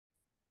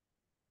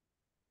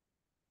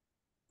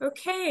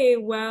Okay,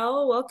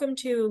 well, welcome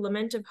to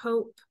Lament of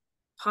Hope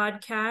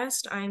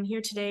podcast. I'm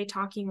here today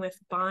talking with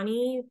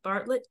Bonnie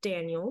Bartlett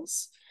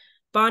Daniels.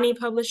 Bonnie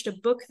published a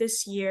book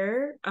this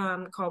year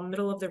called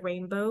Middle of the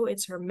Rainbow.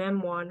 It's her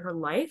memoir on her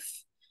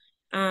life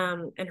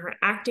and her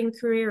acting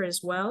career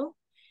as well.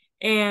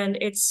 And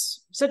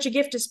it's such a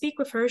gift to speak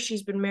with her.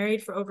 She's been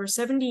married for over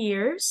 70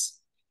 years,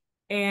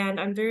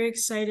 and I'm very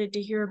excited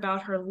to hear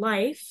about her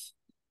life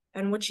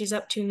and what she's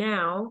up to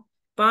now.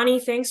 Bonnie,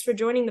 thanks for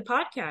joining the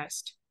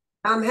podcast.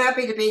 I'm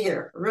happy to be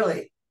here,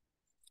 really.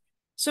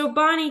 So,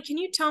 Bonnie, can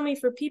you tell me,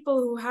 for people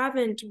who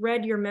haven't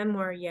read your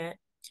memoir yet,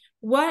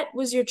 what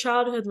was your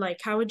childhood like?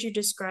 How would you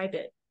describe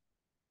it?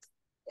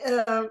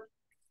 Uh,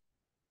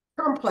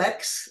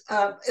 Complex.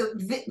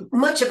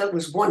 Much of it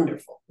was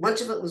wonderful.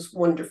 Much of it was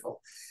wonderful.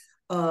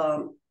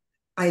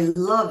 I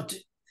loved.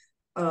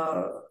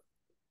 Uh,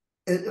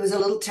 it was a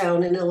little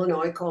town in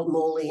Illinois called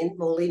Moline,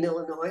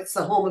 Illinois. It's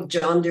the home of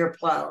John Deere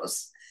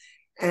plows,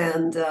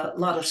 and a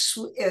lot of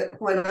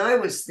when I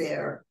was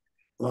there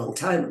a long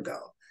time ago,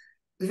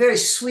 very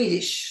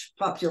Swedish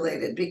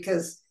populated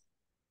because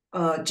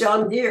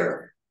John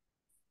Deere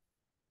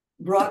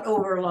brought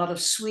over a lot of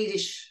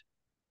Swedish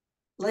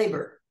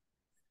labor,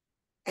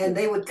 and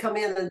they would come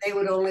in and they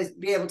would only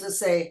be able to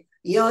say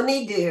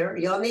Johnny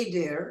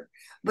dear.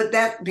 But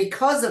that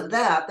because of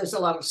that, there's a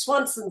lot of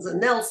Swansons and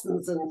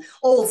Nelsons and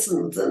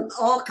Olsons and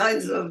all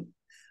kinds of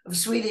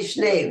Swedish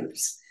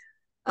names.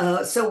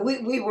 So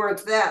we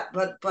weren't that,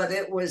 but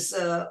it was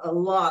a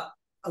lot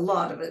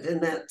of it in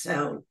that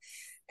town.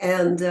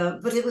 And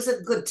but it was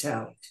a good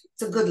town.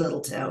 It's a good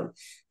little town,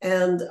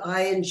 and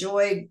I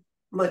enjoyed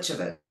much of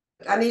it.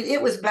 I mean,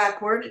 it was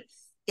backward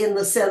in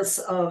the sense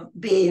of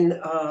being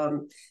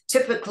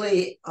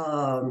typically,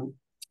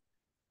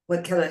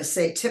 what can I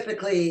say,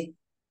 typically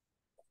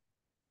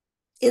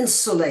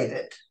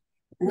insulated,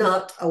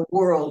 not a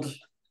world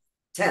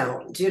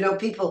town. Do you know,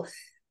 people,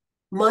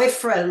 my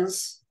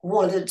friends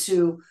wanted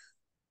to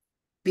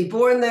be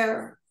born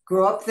there,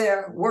 grow up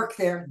there, work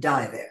there,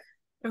 die there.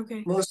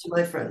 Okay. Most of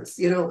my friends,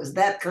 it was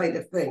that kind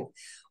of thing,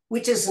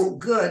 which isn't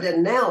good.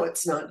 And now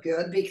it's not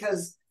good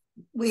because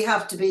we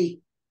have to be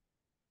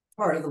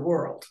part of the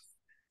world.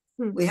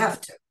 Hmm. We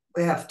have to.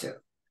 We have to.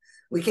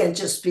 We can't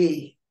just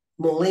be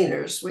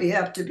Moliners. We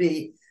have to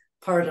be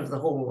part of the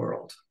whole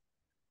world.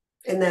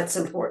 And that's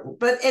important.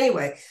 But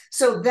anyway,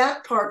 so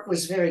that part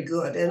was very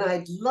good. And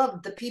I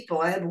loved the people.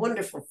 I had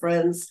wonderful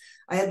friends.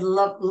 I had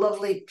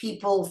lovely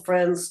people,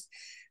 friends.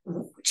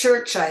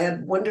 Church, I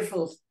had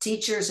wonderful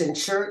teachers in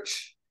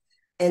church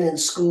and in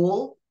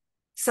school.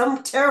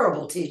 Some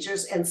terrible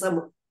teachers and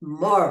some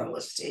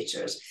marvelous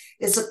teachers.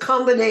 It's a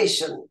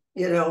combination,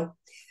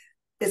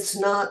 It's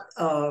not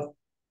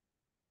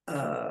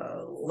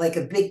like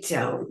a big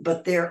town,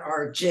 but there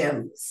are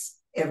gems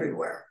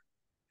everywhere.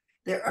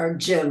 There are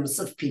gems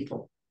of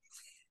people,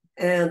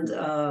 and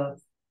I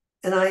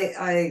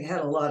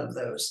had a lot of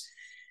those.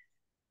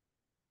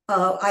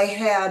 I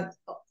had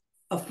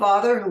a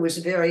father who was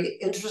very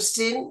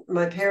interesting.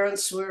 My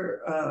parents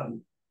were.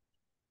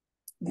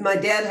 My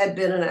dad had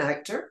been an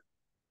actor,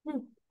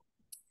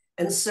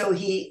 and so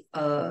he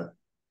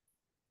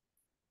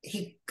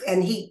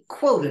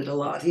quoted a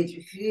lot.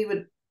 He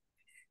would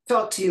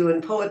talk to you in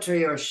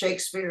poetry or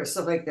Shakespeare or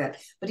stuff like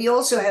that. But he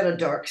also had a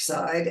dark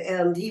side,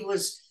 and he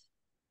was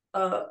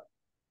uh,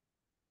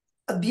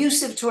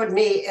 abusive toward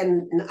me,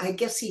 and I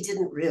guess he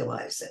didn't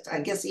realize it.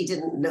 I guess he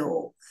didn't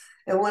know.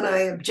 And when I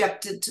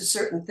objected to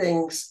certain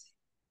things,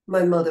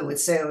 my mother would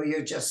say, "Oh,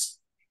 you're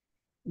just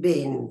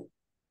being."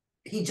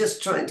 He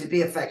just trying to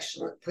be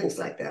affectionate, things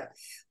like that.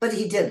 But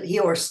he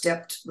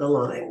overstepped the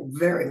line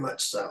very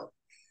much so.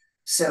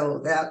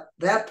 So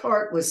that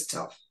part was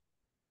tough.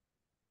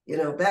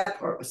 That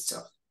part was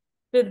tough.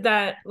 Did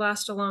that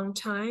last a long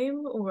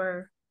time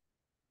or?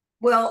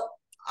 Well,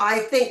 I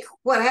think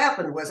what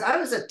happened was I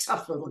was a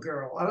tough little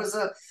girl. I was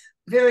a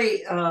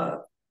very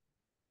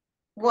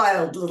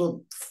wild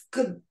little,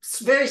 good,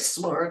 very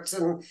smart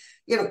and,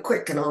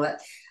 quick and all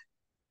that.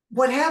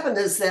 What happened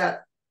is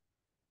that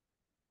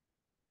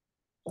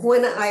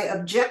when I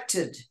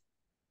objected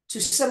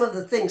to some of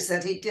the things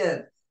that he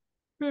did,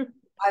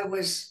 I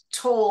was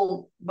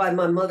told by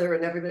my mother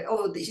and everybody,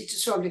 "Oh, he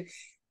just showed me."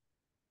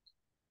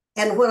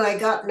 And when I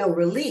got no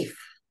relief,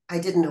 I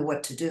didn't know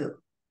what to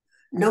do.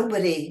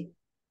 Nobody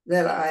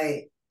that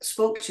I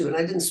spoke to, and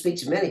I didn't speak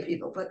to many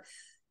people, but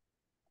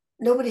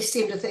nobody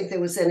seemed to think there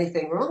was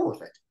anything wrong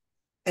with it.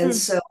 And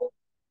so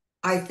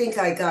I think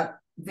I got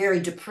very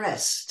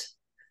depressed.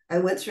 I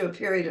went through a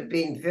period of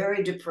being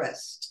very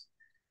depressed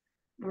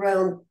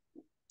around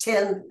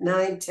 10,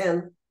 9,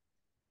 10,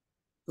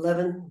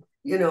 11,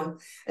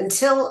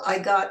 until I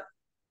got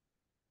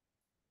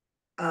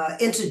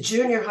into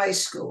junior high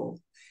school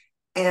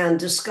and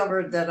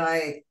discovered that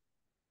I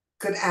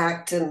could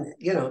act and,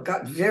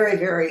 got very,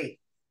 very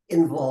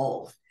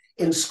involved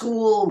in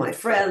school, my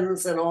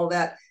friends and all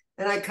that.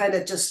 And I kind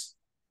of just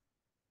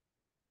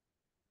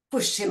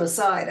pushed him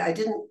aside. I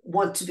didn't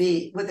want to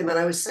be with him. And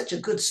I was such a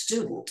good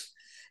student.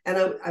 And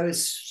I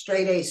was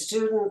straight A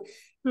student.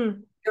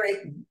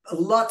 very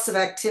lots of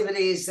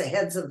activities, the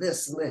heads of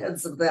this and the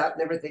heads of that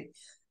and everything.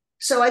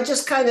 So I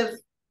just kind of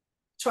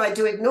tried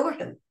to ignore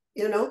him,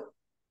 you know.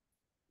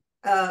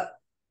 Uh,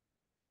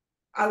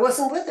 I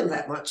wasn't with him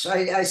that much.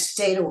 I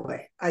stayed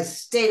away. I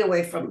stayed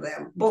away from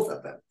them, both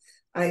of them.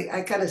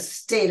 I kind of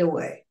stayed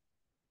away.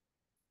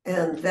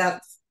 And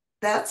that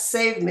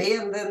saved me.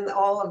 And then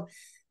all of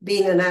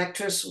being an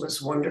actress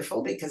was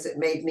wonderful because it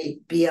made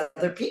me be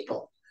other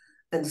people.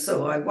 And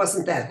so I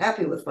wasn't that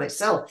happy with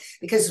myself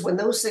because when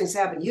those things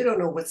happen, you don't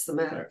know what's the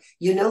matter.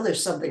 You know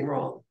there's something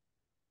wrong.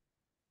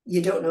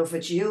 You don't know if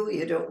it's you.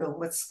 You don't know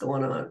what's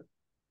going on.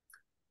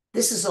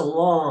 This is a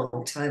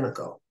long time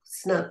ago.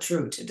 It's not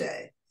true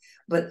today,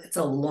 but it's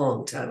a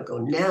long time ago.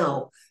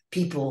 Now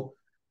people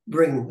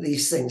bring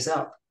these things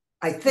up.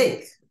 I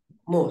think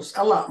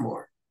a lot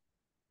more.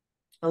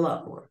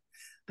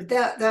 But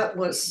that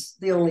was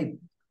the only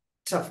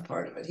tough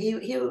part of it.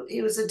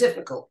 He was a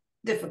difficult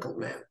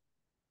man.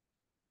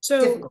 So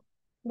Difficult.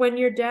 when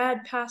your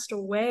dad passed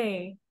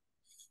away,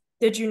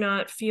 did you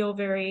not feel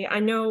very, I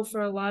know for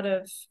a lot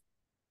of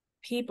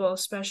people,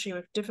 especially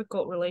with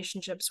difficult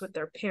relationships with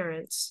their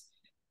parents,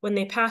 when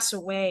they pass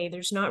away,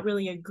 there's not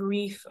really a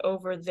grief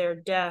over their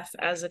death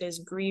as it is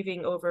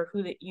grieving over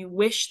who that you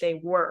wish they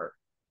were.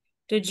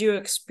 Did you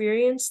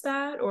experience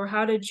that, or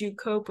how did you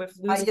cope with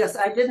losing? Yes,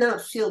 I did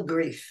not feel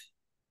grief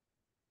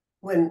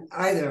when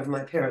either of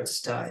my parents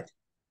died.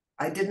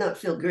 I did not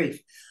feel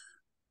grief.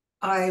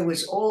 I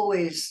was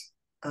always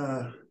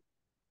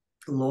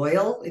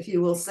loyal, if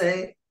you will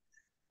say.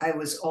 I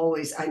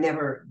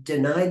never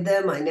denied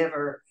them. I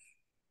never,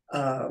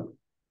 all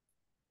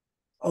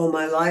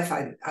my life,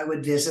 I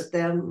would visit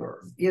them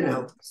or,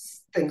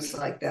 things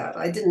like that.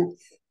 I didn't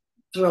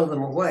throw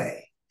them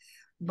away,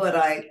 but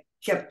I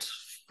kept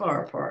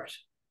far apart.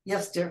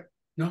 Yes, dear?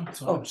 No,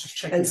 so I was just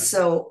checking. And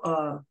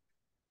so,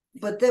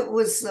 but that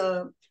was,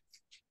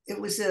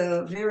 it was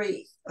a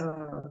very,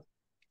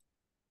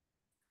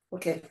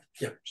 okay.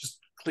 Yeah, just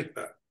click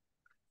that.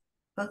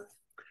 Huh?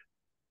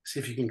 See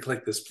if you can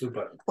click this blue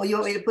button. Oh, you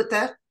want me to put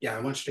that? Yeah, I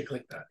want you to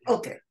click that.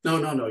 Okay.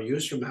 No,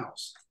 use your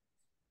mouse.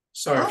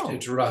 Sorry to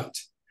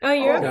interrupt. Oh,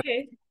 you're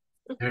okay.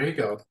 There you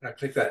go. Now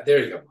click that. There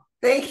you go.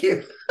 Thank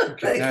you.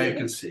 Okay, now you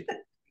can see.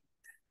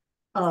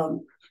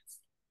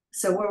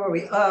 So where were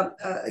we?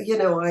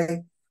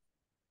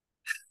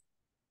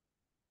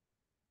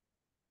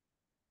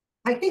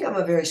 I think I'm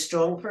a very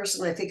strong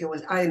person.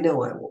 I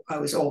know I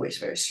was always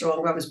very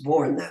strong. I was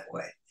born that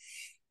way.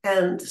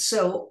 And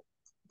so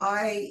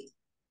I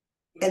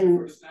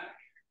am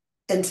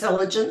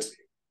intelligent.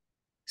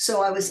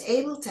 So I was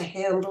able to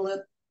handle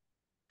it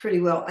pretty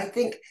well. I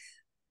think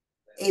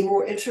a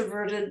more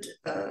introverted,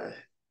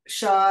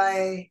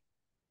 shy,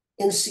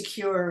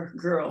 insecure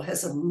girl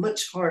has a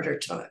much harder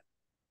time,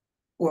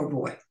 or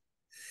boy,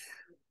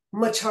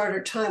 much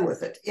harder time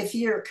with it. If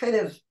you're kind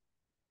of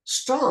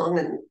strong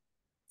and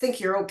think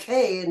you're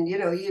okay and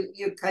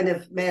you kind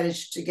of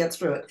manage to get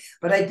through it.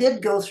 But I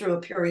did go through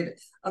a period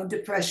of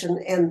depression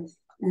and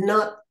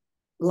not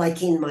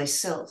liking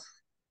myself.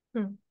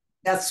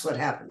 That's what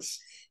happens.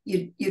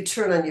 You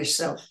turn on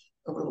yourself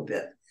a little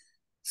bit.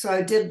 So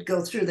I did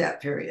go through that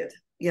period.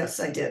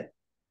 Yes, I did.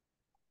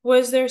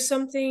 Was there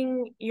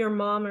something your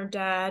mom or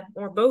dad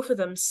or both of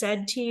them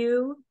said to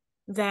you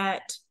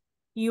that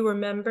you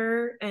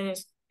remember and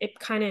it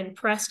kind of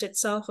impressed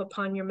itself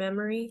upon your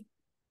memory?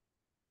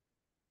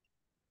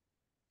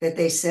 That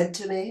they said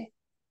to me?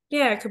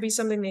 Yeah, it could be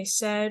something they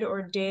said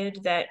or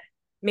did that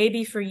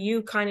maybe for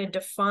you kind of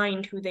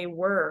defined who they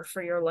were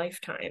for your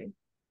lifetime.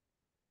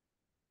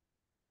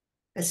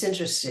 That's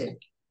interesting.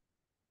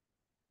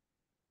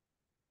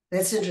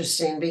 That's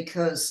interesting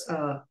because,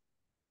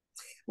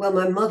 well,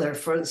 my mother,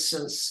 for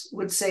instance,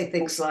 would say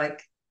things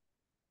like,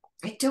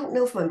 I don't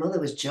know if my mother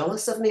was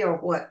jealous of me or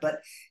what,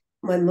 but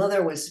my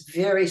mother was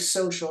very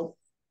social,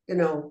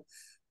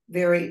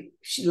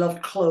 she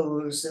loved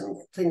clothes and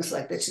things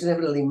like that. She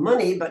didn't have any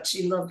money, but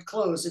she loved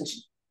clothes. And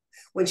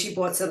when she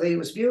bought something, it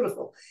was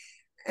beautiful.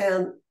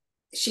 And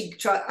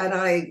and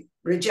I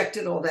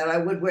rejected all that. I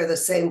would wear the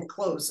same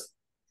clothes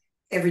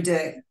every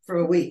day for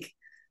a week,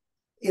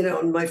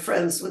 and my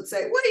friends would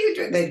say, what are you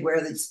doing? They'd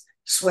wear these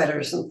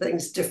sweaters and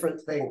things,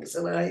 different things.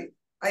 And I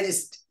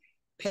just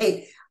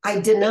I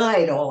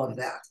denied all of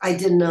that. I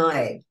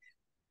denied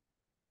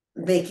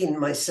making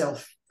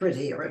myself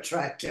pretty or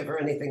attractive or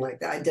anything like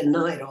that. I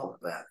denied all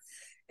of that.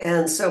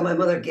 And so my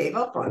mother gave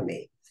up on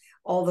me,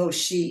 although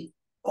she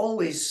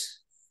always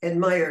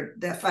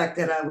admired the fact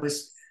that I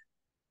was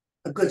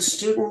a good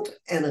student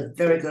and a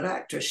very good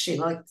actress. She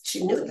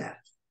knew that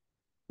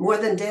more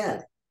than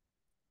Dad.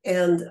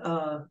 And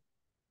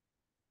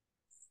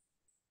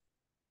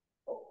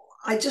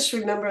I just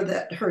remember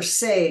that her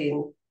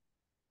saying,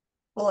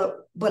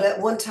 well, but at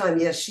one time,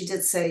 yes, she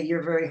did say,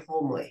 you're very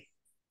homely.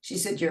 She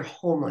said, you're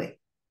homely.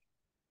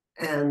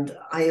 And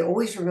I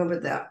always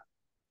remembered that.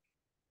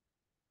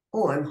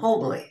 Oh, I'm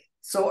homely.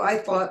 So I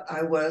thought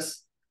I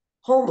was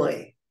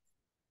homely.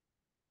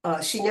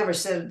 She never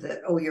said that,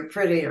 oh, you're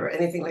pretty or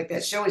anything like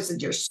that. She always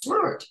said, you're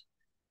smart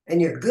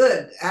and you're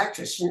good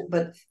actress.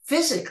 But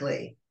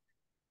physically,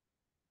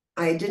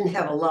 I didn't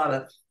have a lot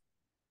of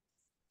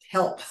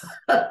help.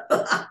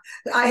 I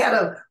had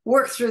to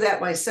work through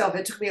that myself.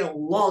 It took me a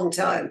long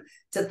time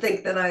to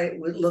think that I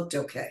looked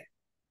okay,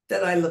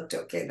 that I looked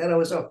okay, that I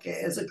was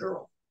okay as a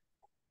girl.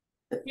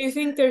 Do you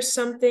think there's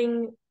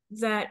something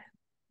that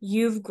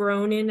you've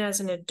grown in as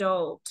an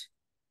adult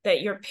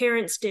that your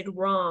parents did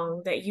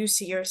wrong that you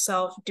see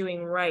yourself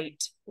doing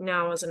right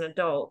now as an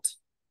adult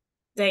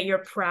that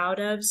you're proud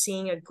of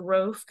seeing a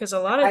growth? Because a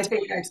lot of I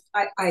think times,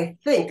 I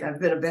think I've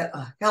been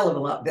a hell of a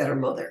lot better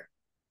mother.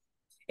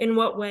 in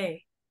what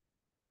way?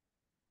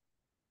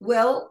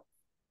 Well,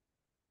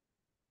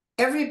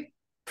 every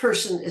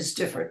person is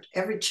different.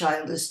 Every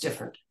child is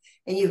different.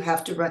 And you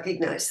have to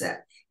recognize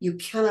that. You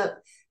cannot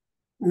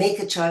make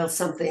a child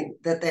something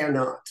that they're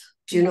not.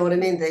 Do you know what I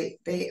mean?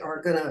 They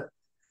are gonna,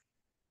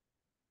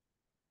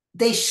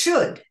 they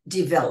should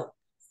develop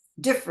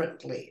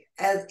differently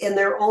as in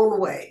their own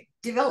way,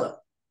 develop.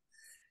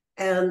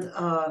 And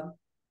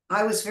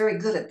I was very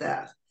good at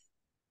that.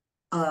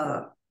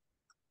 Uh,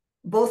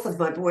 both of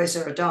my boys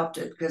are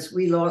adopted because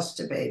we lost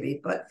a baby,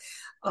 but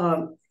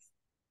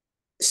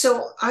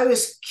so I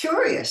was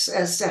curious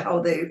as to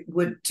how they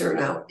would turn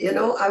out. You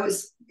know, I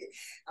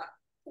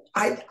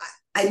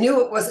I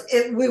knew it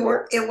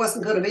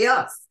wasn't going to be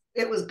us.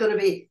 It was going to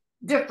be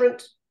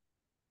different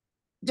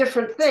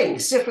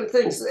things,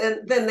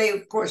 and then they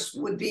of course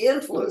would be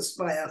influenced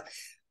by us.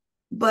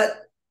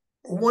 But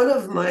one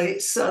of my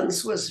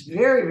sons was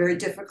very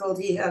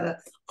difficult. He had a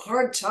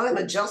hard time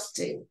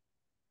adjusting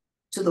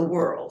to the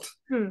world,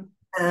 and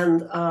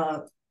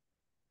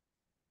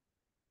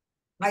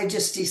I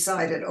just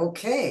decided,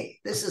 okay,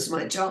 this is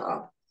my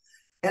job.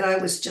 And I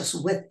was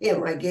just with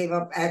him. I gave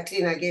up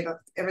acting. I gave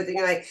up everything.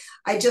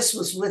 I just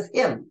was with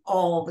him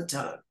all the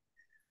time,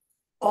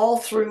 all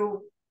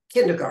through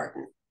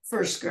kindergarten,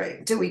 first grade,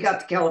 until we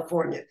got to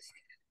California.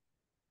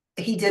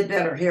 He did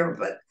better here,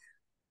 but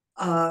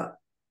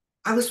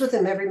I was with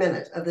him every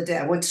minute of the day.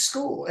 I went to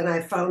school and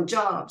I found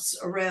jobs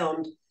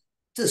around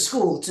the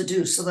school to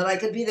do so that I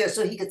could be there,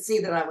 so he could see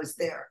that I was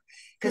there,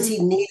 because he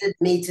needed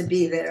me to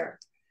be there.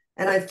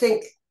 And I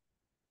think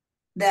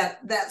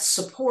that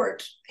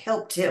support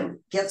helped him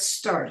get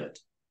started,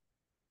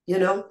 you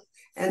know,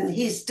 and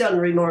he's done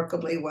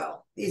remarkably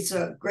well. He's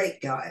a great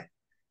guy.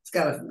 He's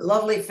got a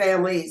lovely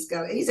family.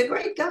 He's a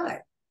great guy.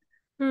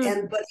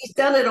 But he's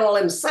done it all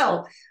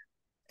himself.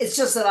 It's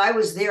just that I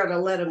was there to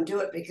let him do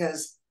it,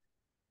 because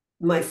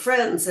my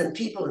friends and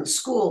people in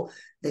school,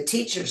 the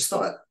teachers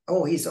thought,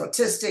 oh, he's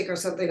autistic or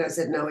something. I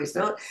said, no, he's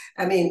not.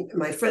 I mean,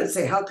 my friends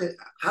say, how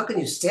can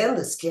you stand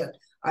this kid?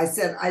 I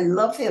said, I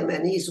love him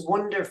and he's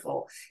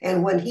wonderful.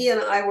 And when he and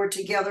I were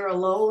together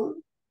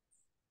alone,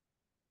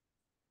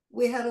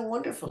 we had a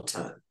wonderful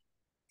time.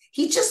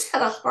 He just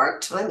had a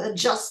hard time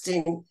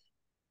adjusting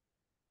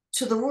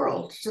to the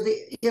world, to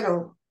the, you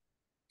know,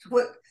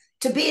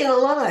 to being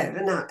alive.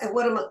 And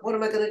what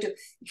am I going to do?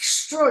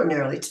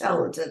 Extraordinarily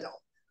talented,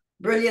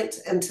 brilliant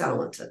and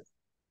talented.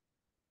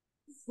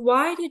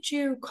 Why did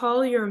you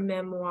call your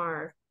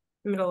memoir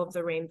Middle of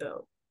the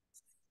Rainbow?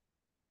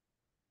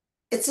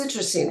 It's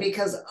interesting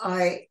because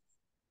I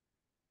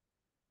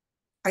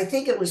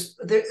think it was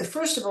there.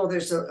 First of all,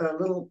 there's a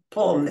little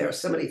poem there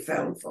somebody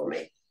found for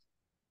me.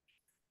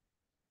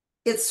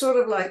 It's sort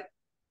of like,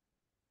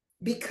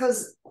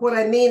 because what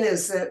I mean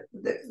is that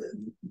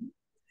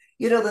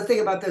you know the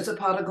thing about there's a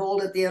pot of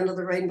gold at the end of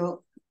the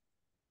rainbow.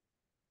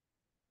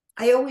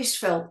 I always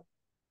felt,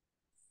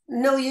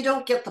 no, you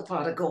don't get the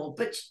pot of gold,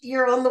 but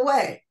you're on the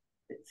way.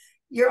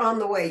 You're on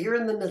the way. You're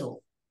in the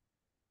middle.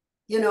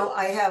 You know,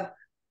 I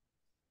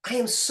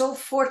am so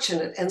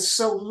fortunate and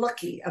so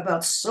lucky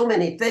about so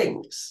many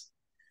things.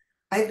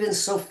 I've been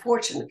so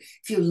fortunate.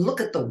 If you look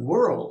at the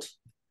world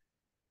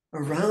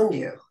around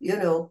you, you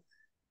know,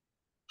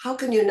 how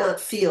can you not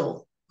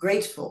feel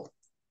grateful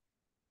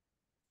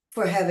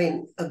for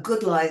having a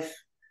good life,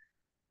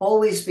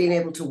 always being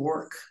able to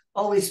work,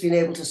 always being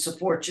able to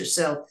support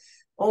yourself,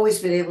 always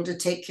being able to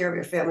take care of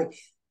your family,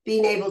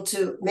 being able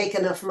to make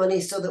enough money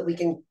so that we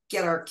can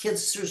get our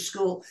kids through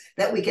school,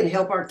 that we can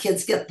help our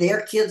kids get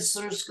their kids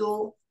through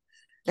school.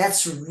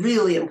 That's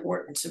really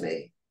important to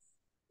me.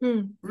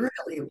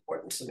 Really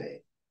important to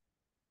me.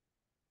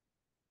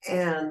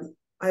 And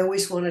I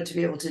always wanted to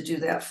be able to do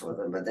that for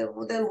them. But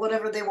then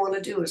whatever they want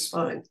to do is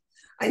fine.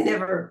 I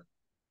never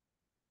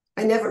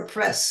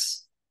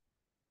press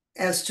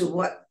as to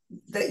what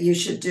that you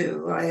should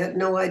do. I had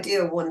no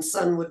idea one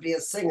son would be a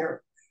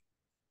singer,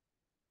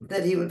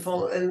 that he would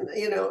follow, and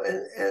you know,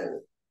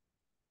 and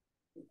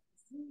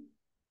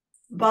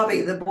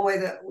Bobby, the boy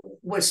that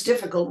was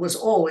difficult, was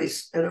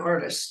always an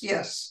artist,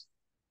 yes,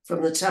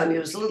 from the time he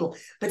was little,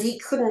 but he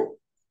couldn't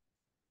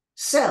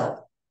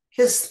sell.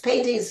 His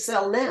paintings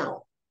sell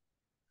now,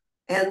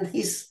 and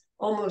he's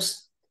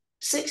almost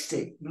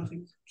 60.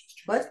 Nothing.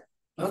 What?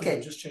 Nothing,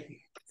 Okay. just checking.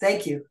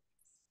 Thank you.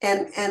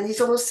 And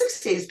he's almost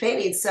 60. His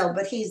paintings sell,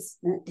 but he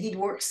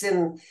works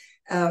in,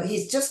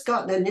 he's just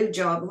gotten a new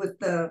job with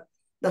the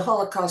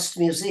Holocaust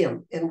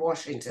Museum in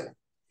Washington.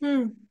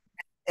 And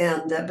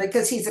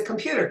because he's a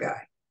computer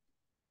guy,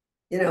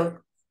 you know,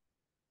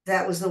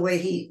 that was the way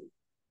he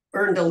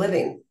earned a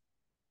living.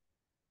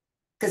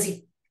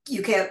 Because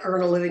you can't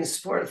earn a living,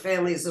 support a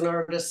family as an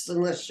artist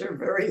unless you're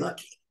very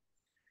lucky.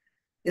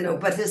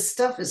 But his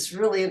stuff is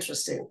really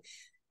interesting.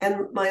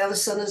 And my other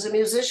son is a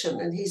musician,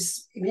 and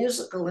he's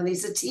musical, and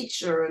he's a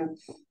teacher, and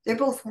they're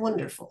both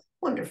wonderful,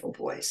 wonderful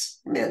boys,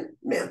 men.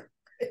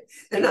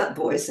 They're not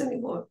boys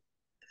anymore.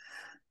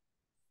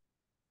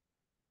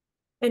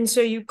 And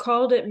so you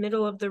called it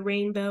Middle of the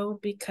Rainbow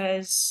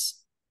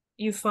because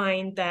you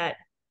find that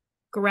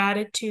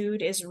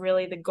gratitude is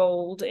really the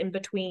gold in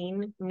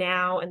between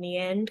now and the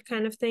end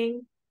kind of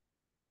thing?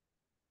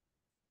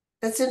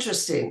 That's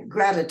interesting.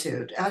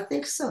 Gratitude. I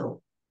think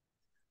so.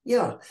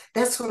 Yeah,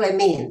 that's what I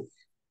mean.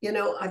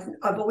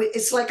 I've always,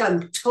 it's like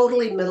I'm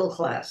totally middle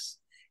class.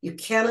 You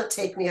cannot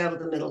take me out of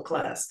the middle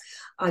class.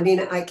 I mean,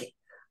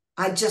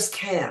 I just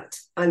can't.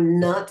 I'm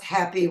not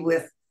happy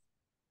with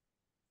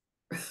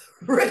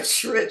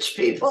rich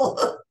people.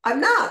 I'm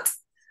not.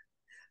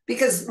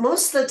 Because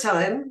most of the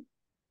time,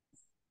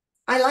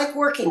 I like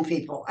working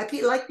people. I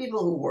like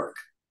people who work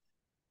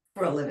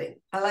for a living.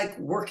 I like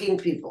working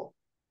people.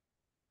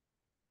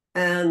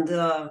 And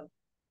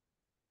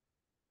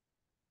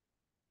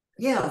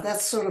yeah,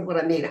 that's sort of what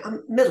I mean.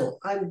 I'm middle.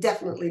 I'm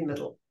definitely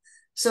middle.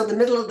 So the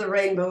middle of the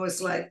rainbow is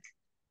like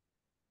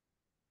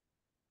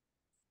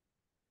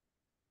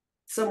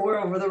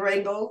somewhere over the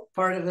rainbow.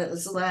 Part of it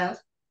is that,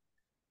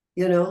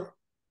 you know,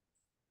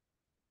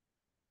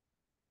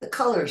 the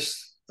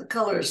colors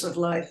of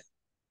life.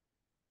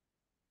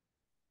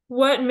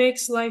 What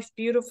makes life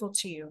beautiful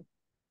to you?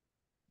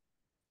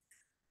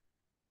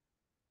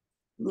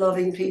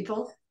 Loving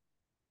people,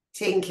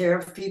 taking care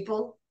of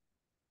people,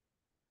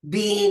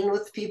 being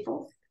with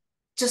people.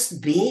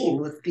 Just being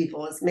with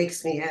people, it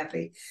makes me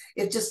happy.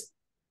 It just,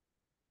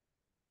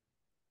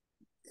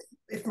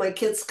 if my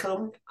kids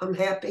come, I'm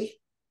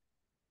happy.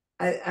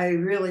 I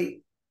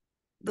really,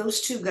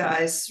 those two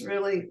guys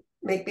really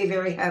make me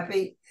very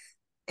happy.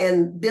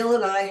 And Bill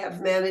and I have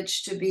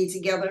managed to be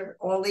together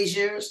all these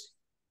years.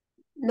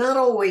 Not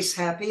always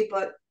happy,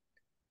 but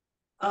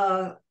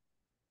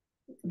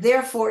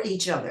there for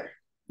each other.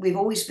 We've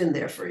always been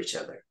there for each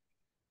other.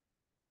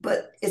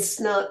 But he's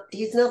not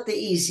the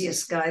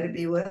easiest guy to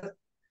be with.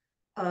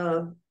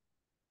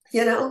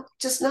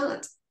 Just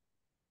not.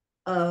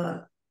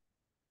 But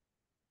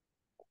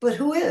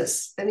who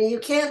is? I mean, you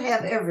can't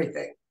have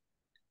everything.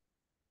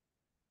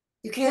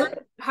 You can't.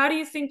 How do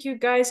you think you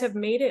guys have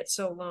made it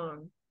so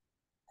long?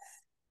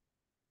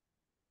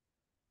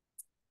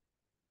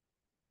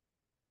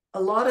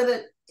 A lot of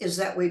it is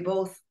that we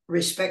both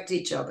respect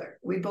each other.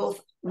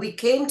 We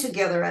came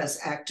together as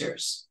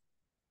actors.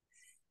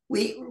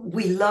 We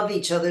love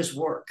each other's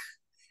work,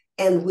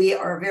 and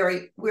we're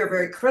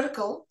very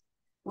critical.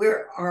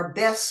 We're our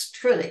best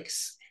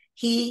critics.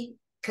 He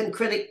can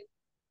critic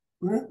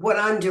what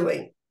I'm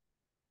doing,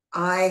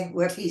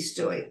 what he's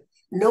doing.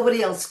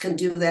 Nobody else can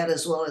do that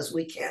as well as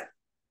we can.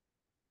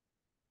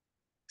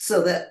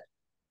 So that,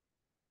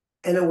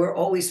 and we're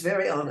always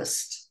very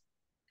honest.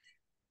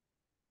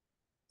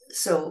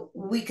 So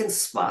we can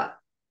spot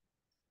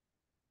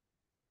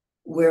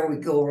where we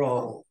go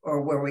wrong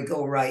or where we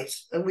go right.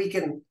 And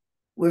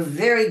we're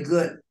very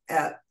good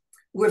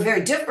we're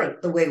very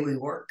different the way we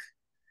work.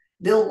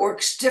 Bill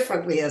works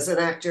differently as an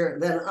actor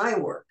than I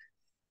work.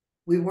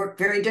 We work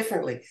very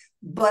differently,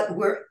 but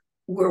we're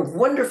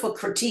wonderful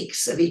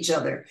critiques of each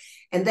other.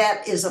 And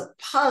that is a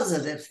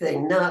positive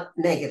thing, not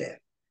negative.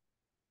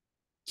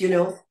 Do you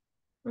know?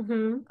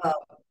 Mm-hmm.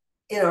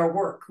 In our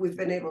work, we've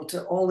been able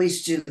to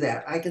always do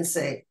that. I can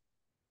say,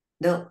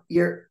 no,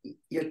 you're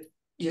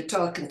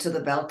talking to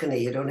the balcony.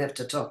 You don't have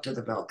to talk to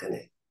the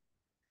balcony.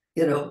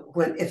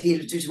 If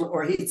he'd do,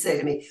 or he'd say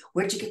to me,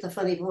 "Where'd you get the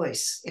funny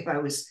voice?" If I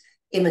was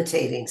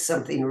imitating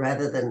something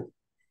rather than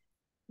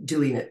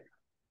doing it,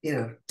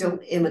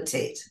 don't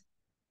imitate.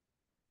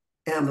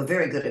 And I'm a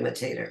very good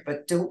imitator,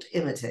 but don't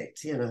imitate.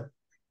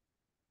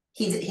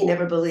 He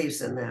never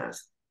believes in that.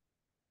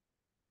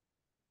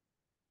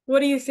 What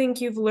do you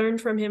think you've learned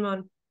from him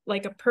on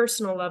like a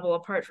personal level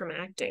apart from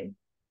acting?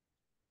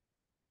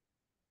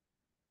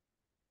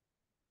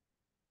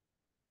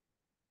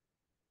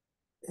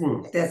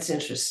 That's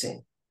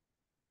interesting.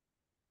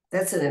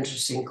 That's an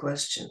interesting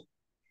question.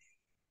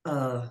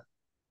 Well,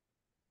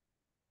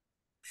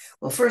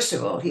 first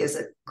of all, he has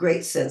a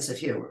great sense of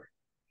humor.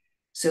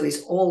 So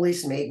he's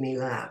always made me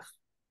laugh.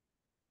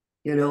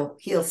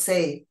 He'll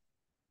say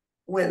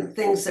when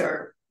things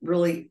are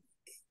really,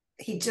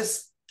 he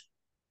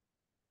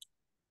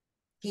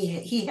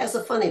has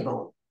a funny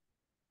bone.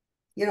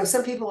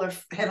 Some people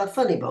have a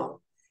funny bone,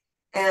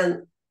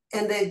 and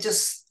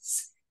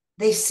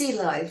they see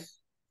life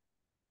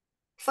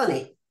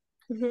funny.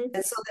 Mm-hmm.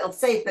 And so they'll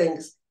say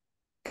things.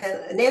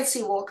 And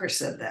Nancy Walker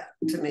said that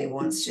to me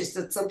once. She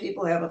said, some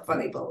people have a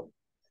funny bone.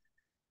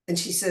 And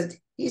she said,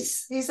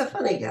 he's a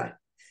funny guy.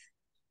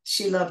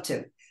 She loved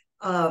him.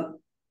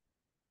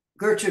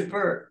 Gertrude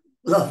Bird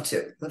loved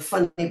him, the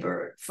funny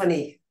bird,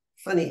 funny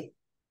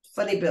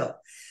Bill.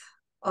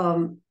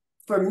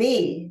 For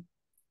me,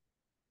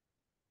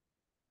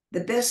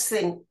 the best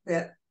thing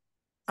that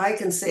I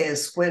can say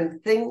is when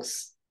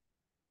things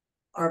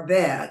are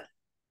bad,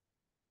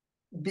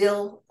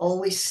 Bill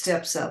always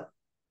steps up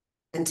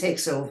and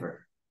takes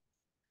over.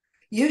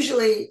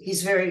 Usually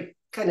he's very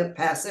kind of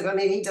passive. I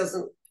mean, he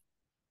doesn't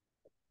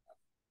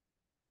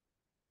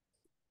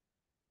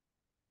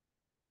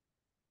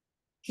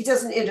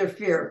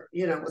interfere,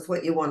 with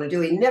what you want to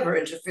do. He never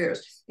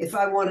interferes. If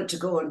I wanted to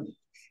go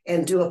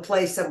and do a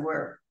play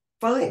somewhere,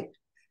 fine.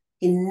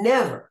 He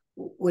never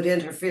would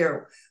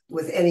interfere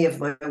with any of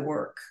my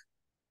work,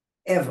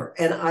 ever.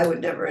 And I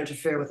would never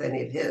interfere with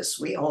any of his.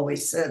 We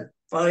always said,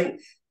 fine,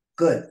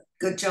 good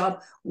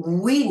job.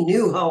 We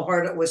knew how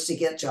hard it was to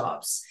get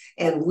jobs.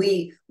 And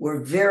we were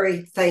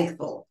very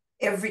thankful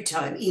every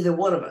time either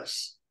one of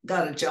us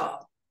got a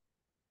job.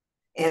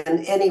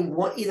 And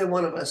either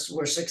one of us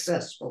were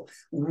successful.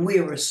 We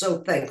were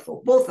so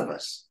thankful, both of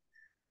us,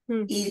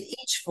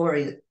 each for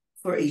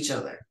each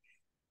other.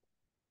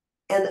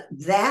 And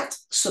that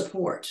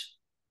support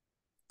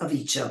of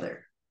each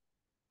other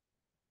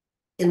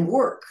in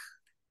work.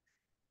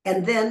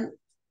 And then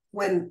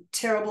when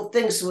terrible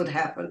things would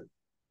happen,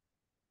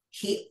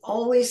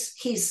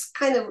 he's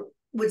kind of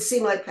would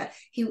seem like that.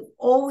 He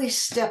always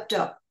stepped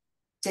up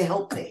to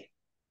help me.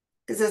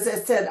 Because as I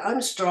said,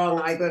 I'm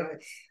strong,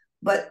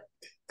 but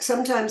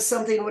sometimes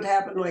something would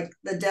happen, like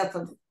the death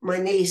of my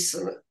niece,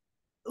 and it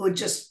would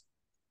just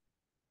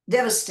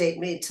devastate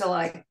me till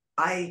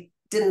I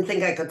didn't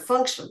think I could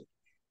function.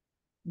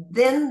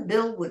 Then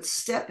Bill would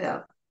step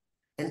up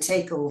and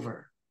take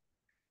over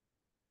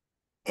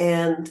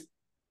and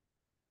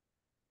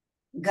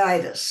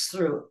guide us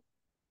through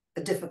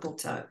a difficult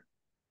time.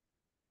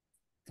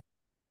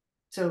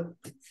 So,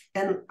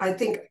 and I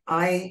think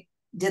I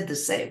did the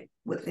same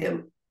with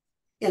him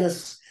in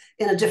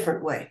a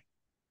different way,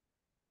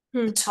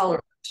 a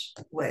tolerant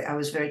way. I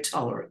was very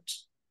tolerant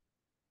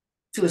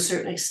to a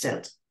certain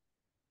extent,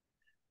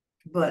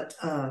 but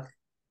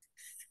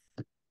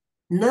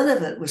none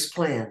of it was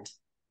planned.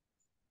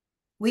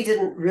 We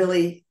didn't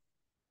really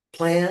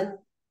plan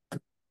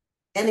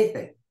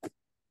anything.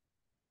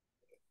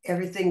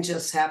 Everything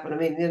just happened. I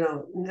mean,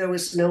 there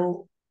was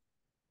no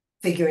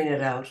figuring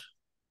it out.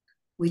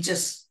 We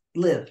just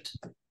lived.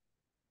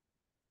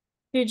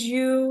 Did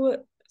you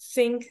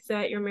think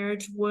that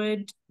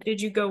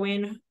did you go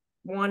in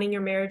wanting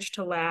your marriage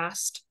to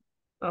last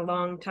a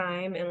long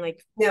time and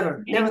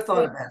never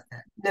thought about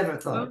that. Never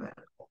thought about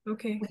it.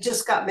 Okay. We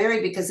just got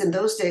married because in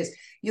those days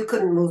you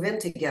couldn't move in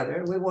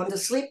together. We wanted to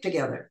sleep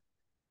together.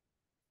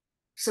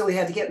 So we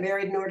had to get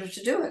married in order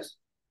to do it.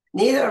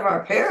 Neither of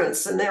our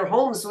parents and their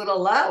homes would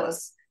allow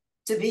us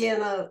to be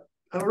in a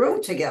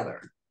room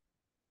together.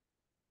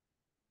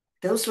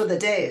 Those were the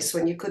days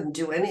when you couldn't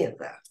do any of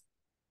that.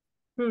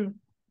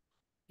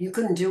 You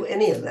couldn't do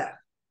any of that.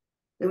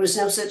 There was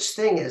no such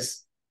thing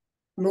as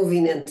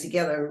moving in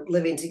together,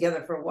 living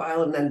together for a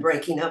while, and then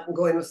breaking up and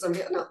going with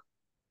somebody. No,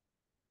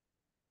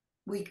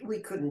 we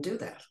couldn't do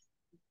that.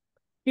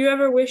 Do you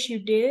ever wish you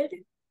did?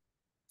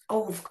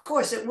 Oh, of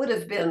course, it would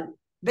have been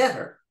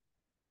better.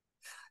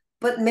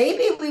 But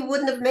maybe we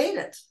wouldn't have made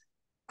it.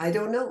 I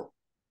don't know.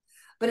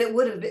 But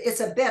it's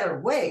a better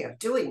way of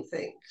doing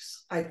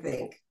things, I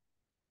think.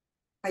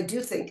 I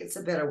do think it's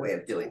a better way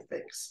of doing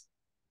things.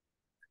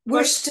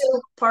 We're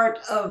still part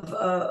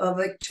of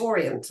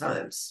Victorian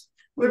times.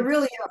 We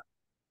really are.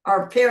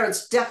 Our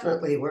parents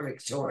definitely were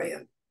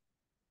Victorian.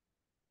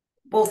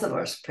 Both of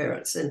our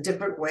parents, in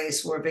different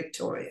ways, were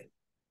Victorian.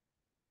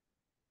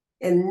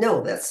 And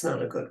no, that's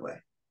not a good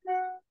way.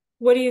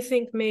 What do you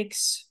think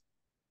makes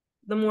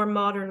the more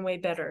modern way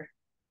better?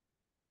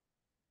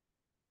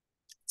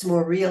 It's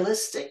more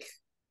realistic.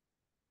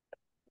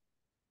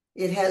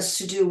 It has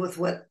to do with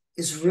what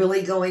is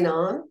really going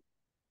on.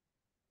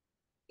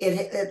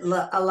 It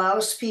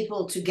allows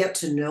people to get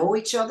to know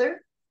each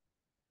other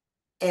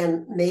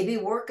and maybe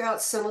work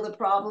out some of the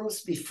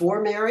problems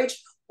before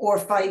marriage, or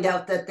find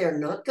out that they're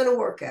not going to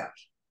work out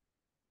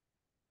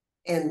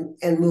and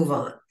move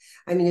on.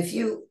 I mean, if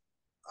you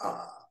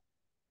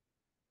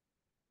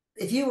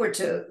were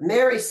to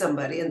marry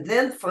somebody and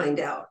then find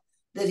out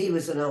that he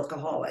was an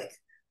alcoholic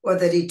or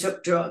that he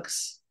took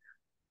drugs,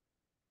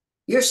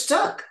 you're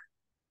stuck.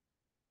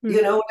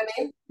 You know what I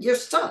mean? You're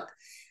stuck.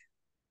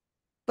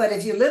 But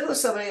if you live with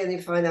somebody and you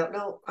find out,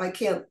 no, I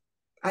can't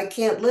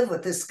live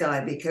with this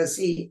guy because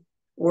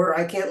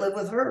I can't live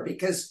with her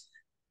because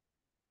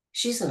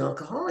she's an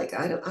alcoholic.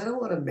 I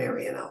don't want to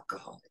marry an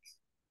alcoholic.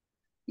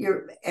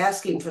 You're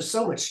asking for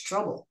so much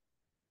trouble.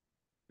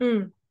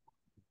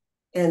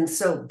 And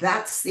so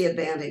that's the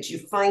advantage. You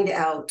find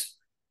out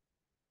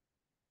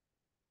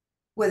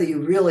whether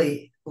you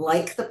really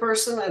like the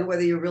person and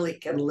whether you really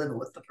can live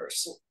with the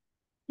person.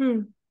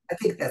 I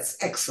think that's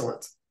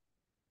excellent.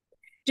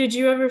 Did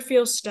you ever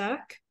feel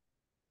stuck?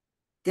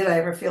 Did I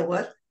ever feel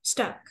what?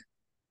 Stuck.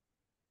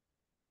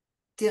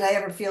 Did I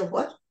ever feel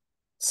what?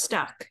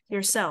 Stuck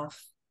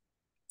yourself.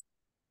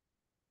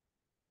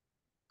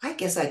 I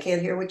guess I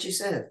can't hear what you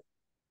said.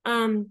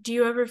 Did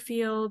you ever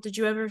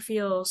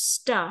feel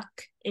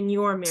stuck in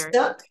your marriage?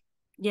 Stuck?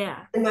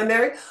 Yeah. In my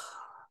marriage?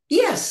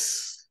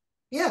 Yes.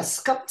 Yes,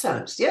 a couple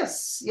times.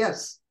 Yes,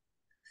 yes.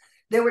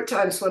 There were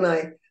times when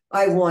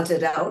I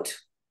wanted out,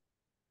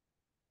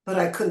 but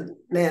I couldn't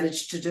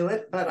manage to do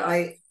it. But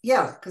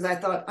yeah, because I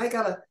thought I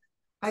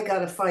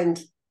gotta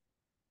find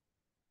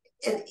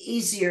an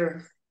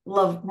easier,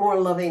 more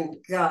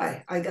loving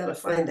guy. I gotta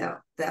find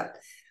out that.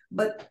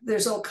 But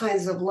there's all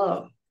kinds of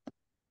love,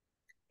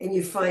 and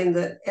you find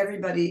that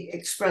everybody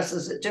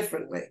expresses it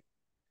differently.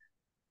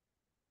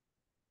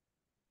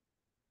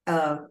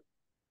 Uh,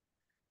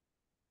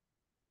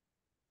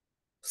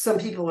 some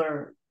people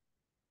are,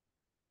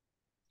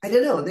 I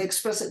don't know, they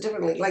express it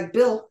differently. Like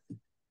Bill,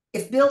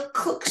 if Bill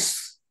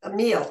cooks a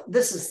meal,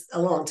 this is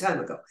a long time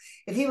ago,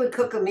 if he would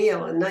cook a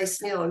meal, a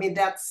nice meal, I mean,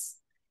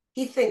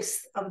 he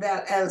thinks of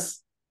that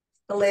as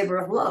a labor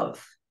of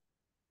love.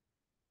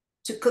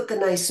 To cook a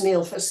nice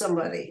meal for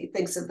somebody, he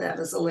thinks of that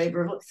as a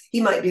labor of love.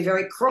 He might be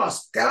very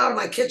cross, get out of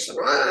my kitchen,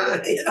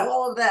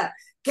 all of that,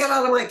 get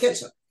out of my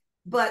kitchen.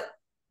 But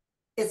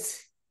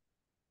it's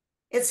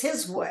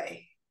his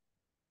way.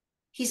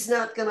 He's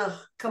not gonna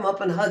come up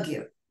and hug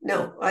you.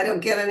 No, I don't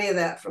get any of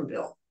that from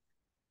Bill.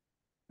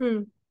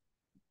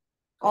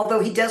 Although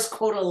he does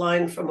quote a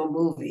line from a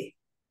movie.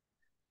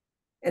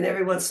 And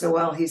every once in a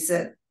while he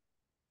said,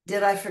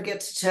 "Did I forget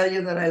to tell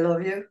you that I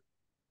love you?"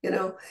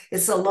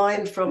 It's a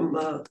line from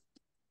an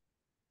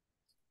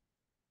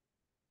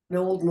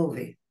old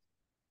movie.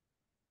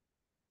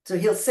 So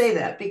he'll say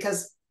that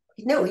because,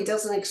 no, he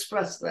doesn't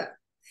express that.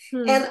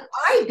 And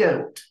I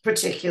don't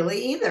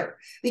particularly either,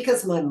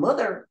 because my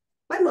mother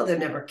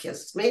never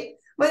kissed me.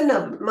 My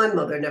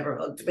mother never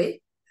hugged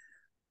me.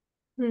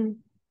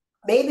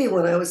 Maybe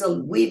when I was a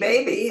wee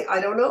baby,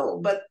 I don't know,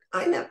 but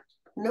I never,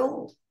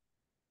 no.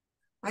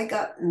 I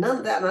got none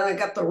of that, and I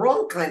got the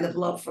wrong kind of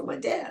love from my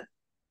dad.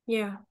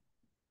 Yeah.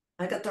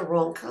 I got the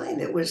wrong kind.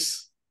 It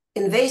was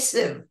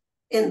invasive.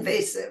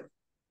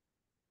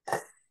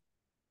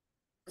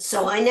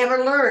 So I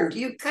never learned.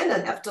 You kind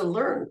of have to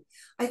learn.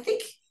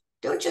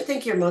 Don't you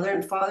think your mother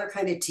and father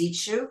kind of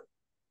teach you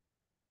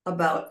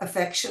about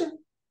affection?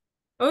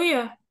 Oh,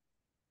 yeah.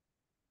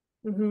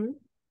 Mm-hmm.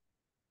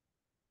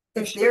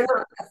 If they're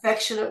not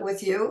affectionate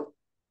with you,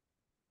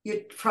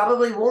 you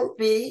probably won't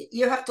be.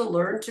 You have to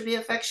learn to be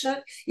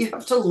affectionate. You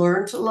have to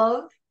learn to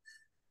love.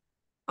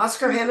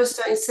 Oscar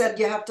Hammerstein said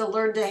you have to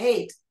learn to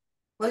hate.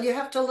 Well, you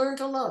have to learn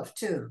to love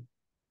too.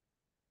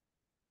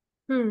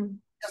 It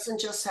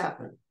doesn't just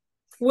happen.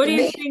 What do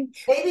you think?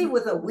 Maybe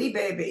with a wee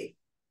baby,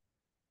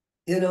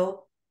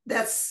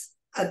 that's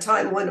a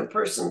time when a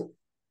person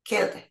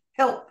can't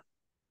help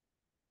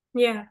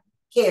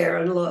care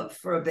and love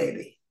for a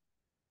baby.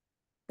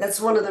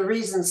 That's one of the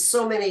reasons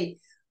so many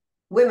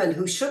women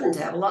who shouldn't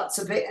have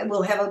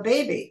will have a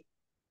baby.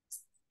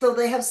 So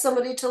they have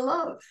somebody to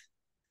love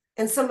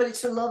and somebody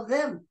to love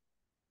them.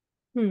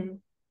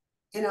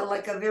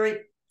 Like a very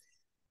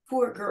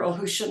poor girl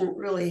who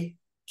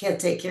can't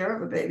take care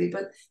of a baby,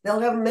 but they'll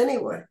have them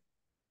anyway.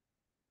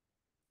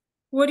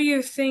 What do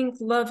you think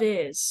love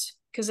is?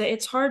 Because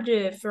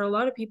for a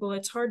lot of people,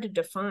 it's hard to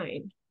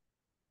define.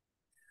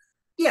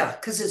 Yeah,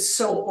 because it's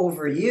so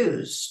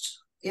overused.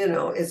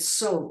 It's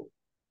so,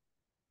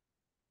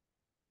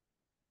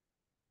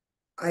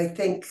 I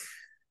think,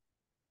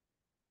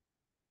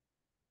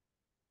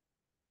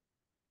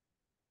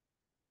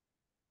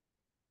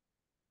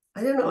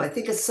 I don't know. I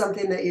think it's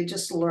something that you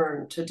just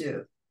learn to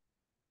do.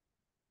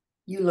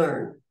 You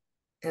learn.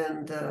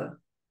 And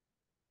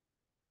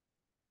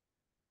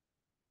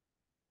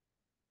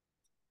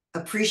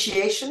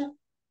appreciation,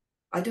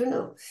 I don't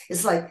know.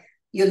 It's like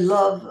you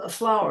love a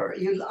flower.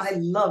 I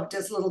loved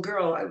as a little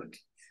girl, I would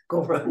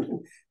go around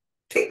and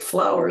pick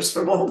flowers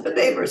from all the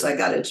neighbors. I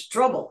got into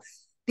trouble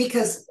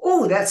because,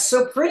 oh, that's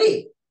so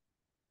pretty.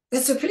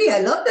 That's so pretty.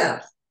 I love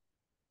that.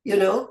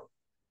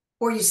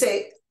 Or you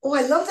say, oh,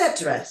 I love that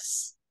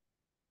dress.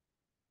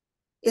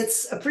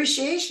 It's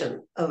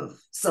appreciation of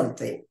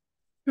something.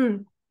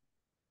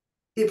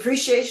 The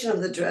appreciation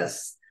of the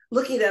dress,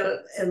 looking at it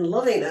and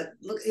loving it,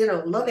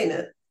 loving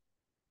it.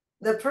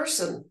 The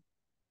person,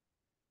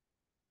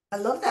 I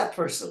love that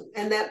person,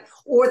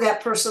 or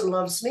that person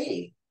loves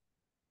me.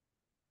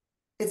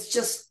 It's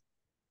just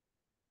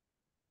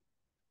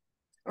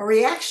a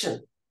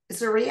reaction.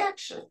 It's a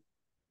reaction.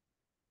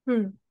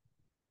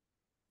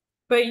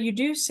 But you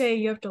do say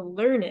you have to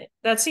learn it.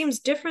 That seems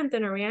different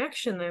than a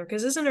reaction, though,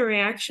 because isn't a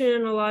reaction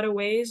in a lot of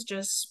ways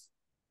just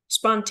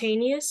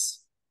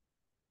spontaneous?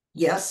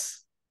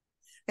 Yes.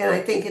 And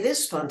I think it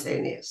is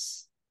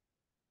spontaneous.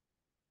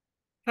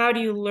 How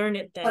do you learn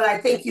it then? But I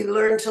think you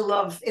learn to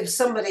love if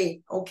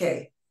somebody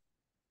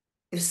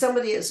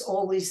is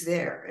always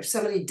there, if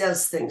somebody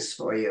does things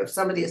for you, if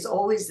somebody is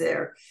always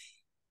there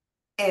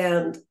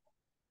and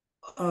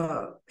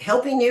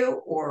helping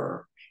you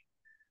or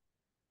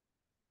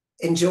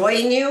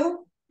enjoying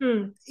you,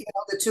 the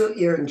two,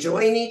 you're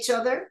enjoying each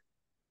other.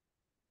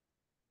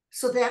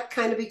 So that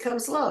kind of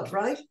becomes love,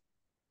 right?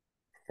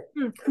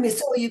 I mean,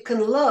 so you can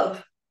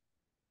love.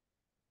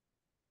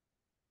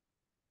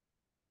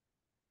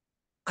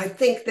 I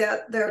think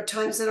that there are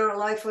times in our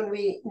life when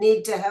we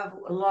need to have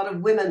a lot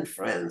of women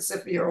friends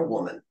if you're a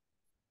woman.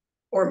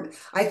 or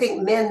I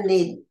think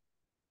men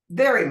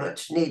very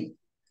much need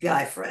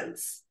guy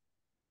friends,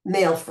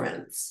 male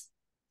friends.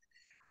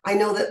 I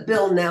know that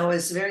Bill now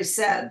is very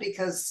sad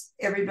because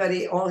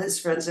all his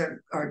friends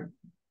are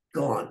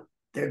gone.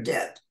 They're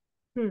dead.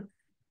 And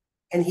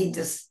he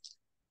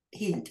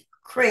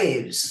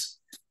craves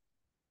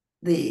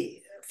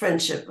the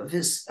friendship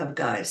of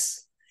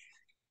guys.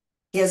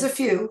 He has a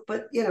few,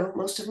 but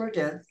most of them are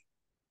dead.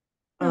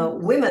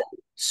 Women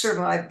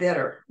survive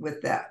better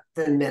with that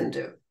than men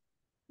do.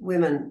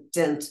 Women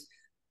tend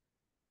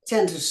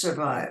to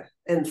survive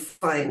and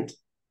find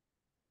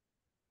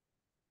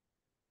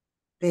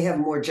they have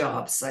more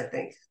jobs, I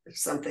think.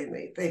 It's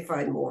something they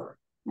find more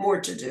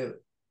to do.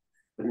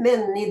 But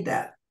men need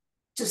that.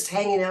 Just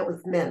hanging out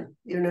with men,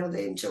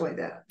 they enjoy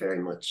that very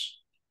much.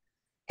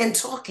 And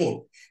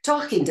talking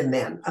to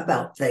men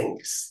about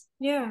things.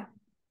 Yeah.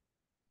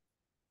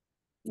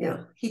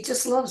 Yeah, he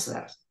just loves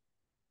that.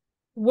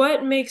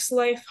 What makes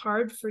life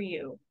hard for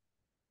you?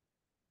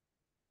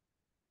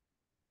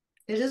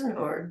 It isn't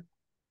hard.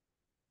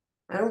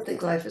 I don't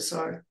think life is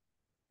hard.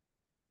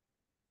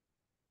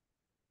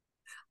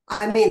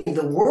 I mean,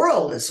 the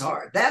world is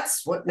hard.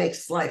 That's what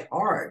makes life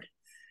hard,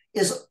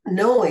 is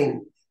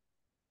knowing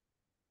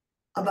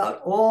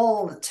about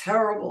all the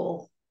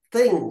terrible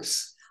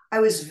things. I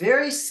was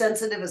very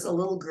sensitive as a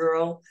little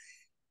girl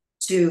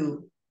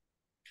to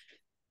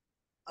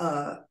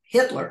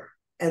Hitler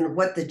and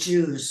what the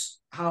Jews,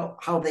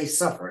 how they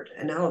suffered,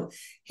 and how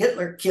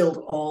Hitler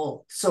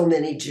killed so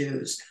many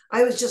Jews.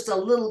 I was just a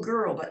little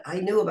girl, but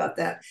I knew about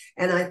that.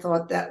 And I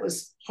thought that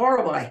was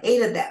horrible. I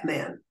hated that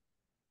man.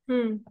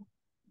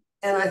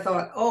 And I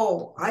thought,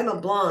 oh, I'm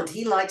a blonde.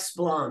 He likes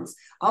blondes.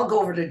 I'll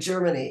go over to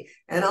Germany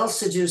and I'll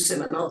seduce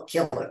him and I'll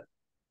kill him.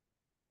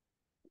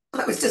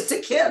 I was just a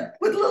kid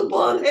with little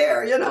blonde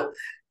hair,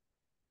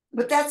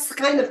 But that's the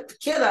kind of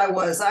kid I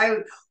was.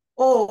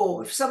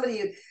 If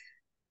somebody,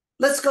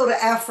 let's go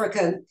to Africa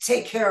and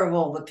take care of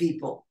all the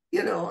people.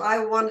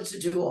 I wanted to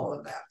do all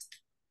of that.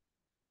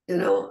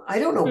 I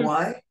don't know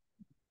why.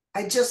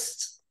 I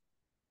just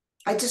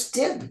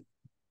did.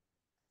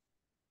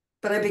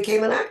 But I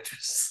became an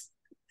actress.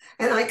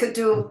 And I could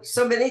do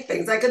so many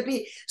things. I could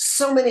be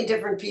so many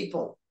different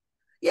people.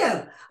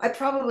 Yeah, I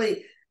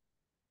probably,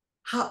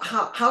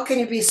 how can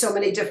you be so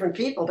many different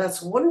people? That's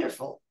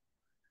wonderful.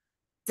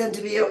 Than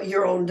to be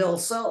your own dull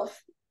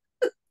self.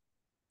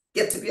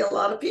 Get to be a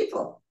lot of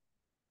people.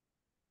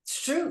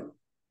 It's true.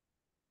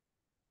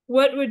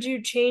 What would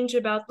you change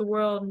about the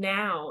world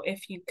now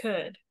if you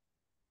could?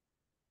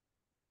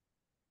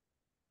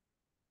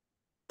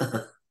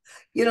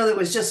 There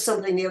was just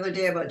something the other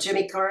day about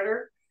Jimmy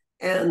Carter,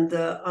 and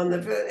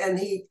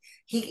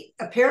he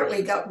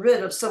apparently got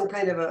rid of some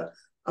kind of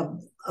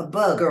a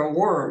bug or a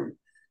worm,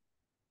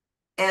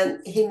 and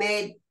he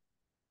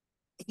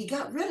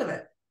got rid of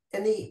it,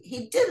 and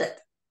he did it,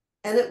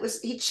 and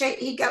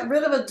he got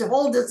rid of a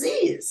whole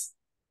disease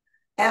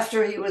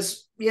after he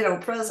was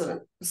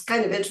president. It was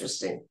kind of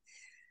interesting,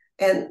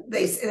 and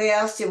they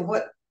asked him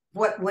what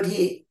would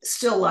he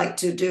still like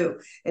to do,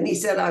 and he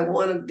said, I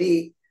want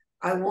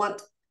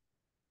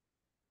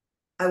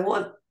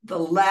the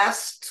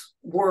last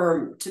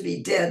worm to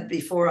be dead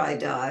before I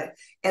die,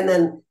 and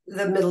then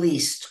the Middle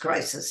East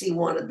crisis. He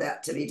wanted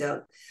that to be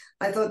done.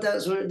 I thought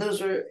those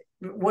were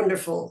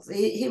wonderful.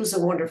 He was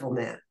a wonderful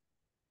man.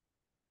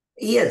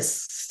 He is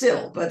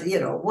still, but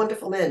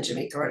wonderful man,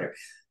 Jimmy Carter.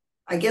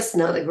 I guess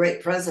not a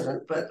great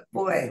president, but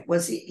boy,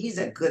 was he's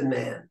a good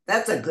man.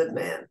 That's a good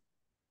man.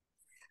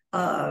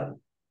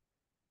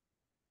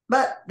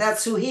 But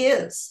that's who he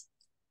is.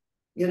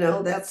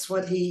 That's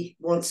what he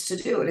wants to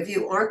do. And if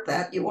you aren't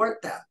that, you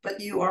aren't that. But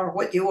you are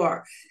what you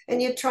are.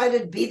 And you try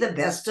to be the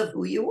best of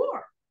who you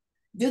are.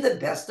 Do the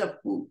best of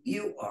who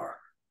you are.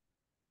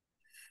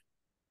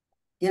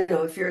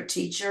 If you're a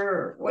teacher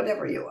or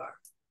whatever you are,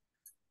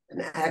 an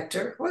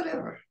actor,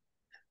 whatever.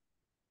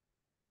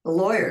 The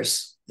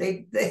lawyers,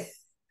 I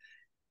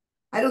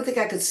don't think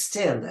I could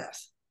stand that.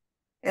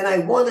 And I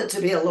wanted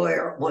to be a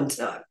lawyer at one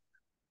time,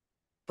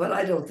 but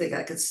I don't think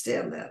I could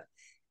stand that.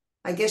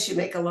 I guess you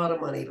make a lot of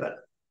money, but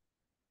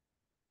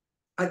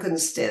I couldn't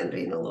stand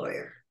being a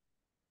lawyer.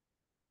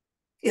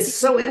 It's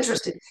so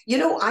interesting.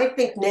 I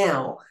think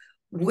now,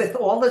 with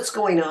all that's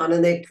going on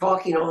and they're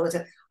talking all the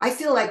time, I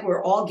feel like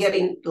we're all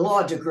getting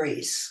law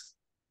degrees.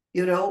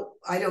 I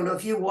don't know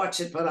if you watch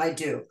it, but I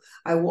do.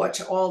 I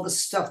watch all the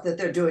stuff that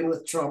they're doing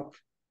with Trump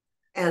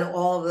and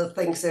all the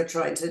things they're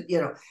trying to,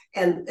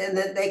 and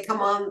then they come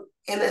on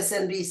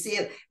MSNBC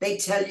and they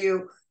tell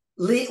you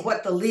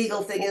what the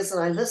legal thing is.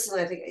 And I listen,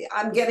 I think,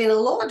 I'm getting a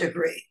law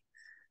degree.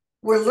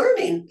 We're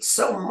learning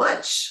so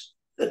much.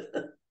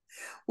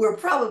 We're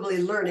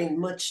probably learning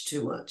much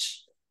too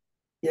much,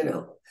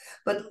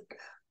 but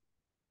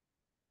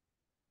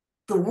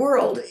the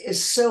world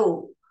is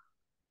so,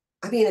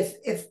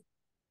 if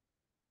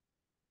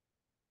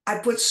I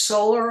put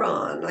solar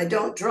on, I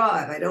don't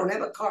drive, I don't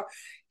have a car,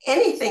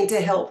 anything to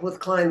help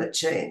with climate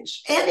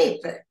change,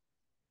 anything,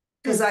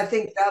 because I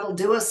think that'll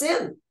do us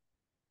in.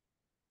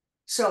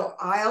 So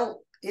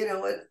I'll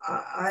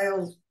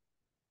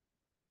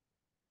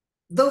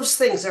those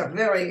things are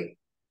very,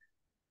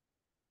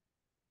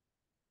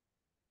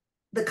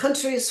 the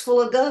country is full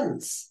of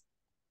guns.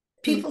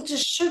 People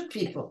just shoot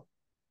people.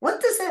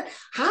 What does that,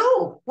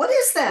 how? What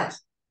is that?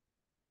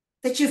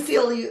 That you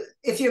feel you,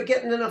 if you're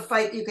getting in a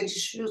fight, you can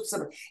just shoot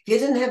someone. If you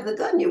didn't have the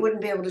gun, you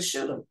wouldn't be able to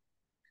shoot them.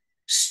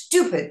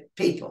 Stupid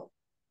people.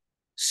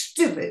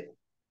 Stupid.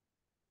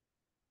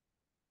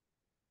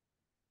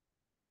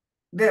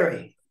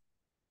 Very.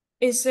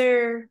 Is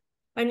there,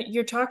 and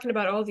you're talking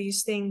about all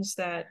these things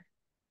that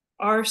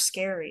are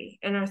scary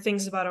and are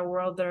things about our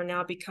world that are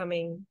now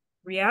becoming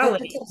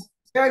reality. It's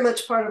very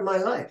much part of my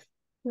life.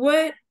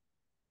 What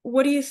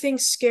do you think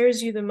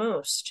scares you the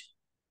most?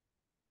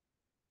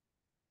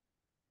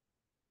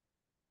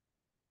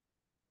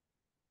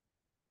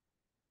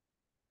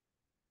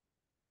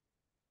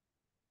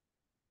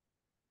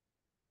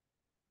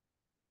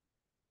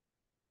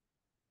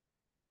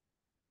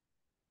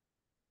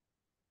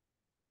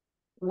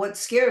 What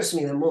scares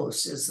me the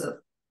most is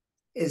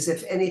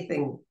if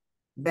anything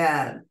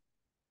bad.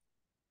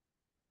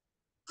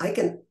 I've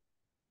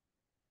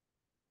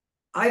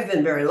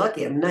been very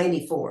lucky. I'm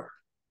 94.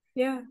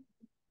 Yeah.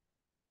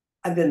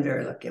 I've been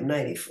very lucky. I'm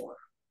 94.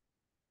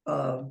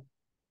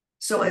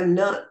 So I'm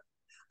not,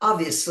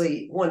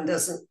 obviously, one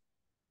doesn't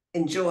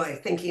enjoy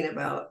thinking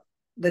about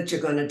that you're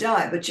going to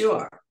die, but you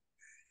are.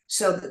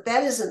 So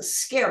that isn't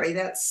scary.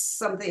 That's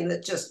something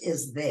that just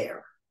is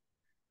there.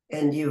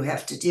 And you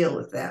have to deal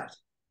with that.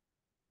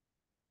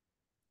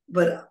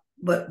 But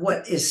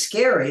what is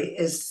scary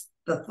is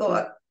the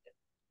thought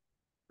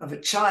of your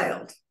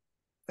child,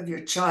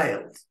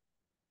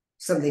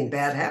 something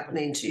bad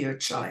happening to your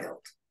child.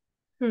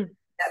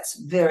 That's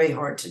very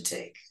hard to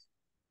take.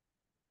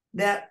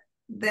 That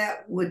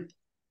would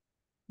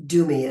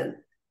do me in.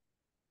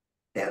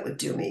 That would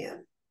do me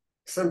in.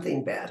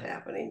 Something bad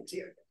happening to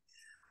you.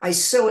 I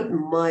so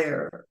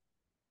admire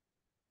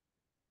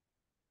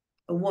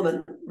a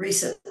woman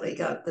recently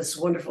got this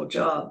wonderful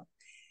job,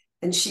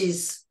 and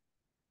she's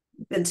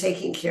been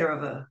taking care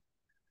of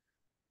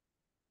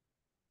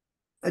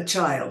a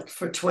child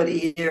for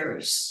 20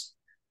 years,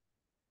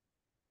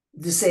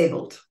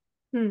 disabled,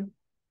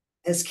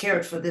 has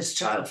cared for this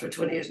child for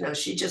 20 years now.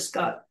 She just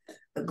got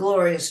a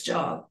glorious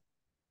job.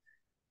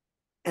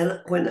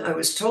 And when I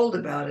was told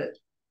about it,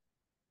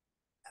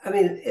 I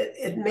mean,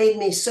 it made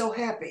me so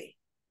happy,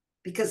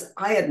 because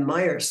I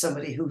admire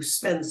somebody who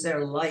spends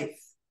their life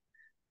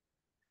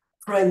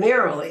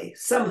primarily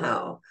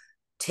somehow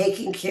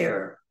taking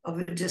care of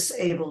a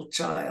disabled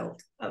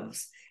child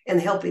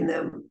and helping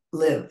them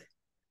live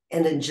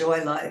and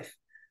enjoy life.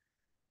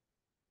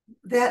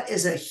 That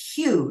is a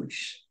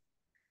huge,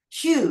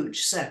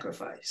 huge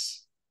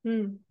sacrifice. I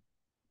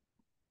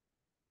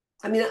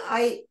mean,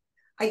 I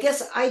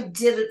guess I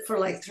did it for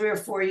like 3 or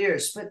 4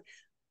 years, but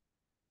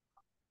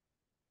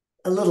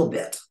a little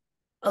bit,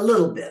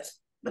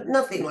 but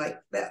nothing like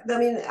that. I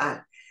mean,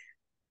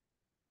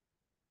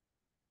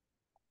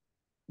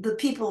 the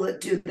people that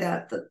do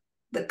that,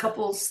 the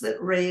couples that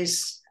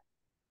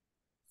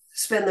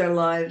spend their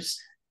lives,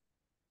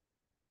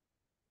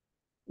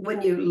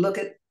 when you look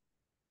at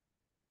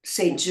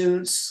St.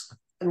 Jude's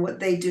and what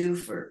they do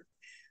for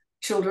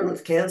children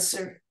with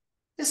cancer,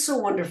 it's so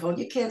wonderful.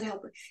 You can't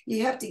help it.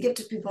 You have to give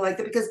to people like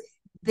that, because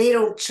they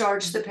don't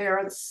charge the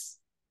parents.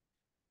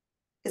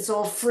 It's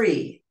all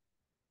free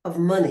of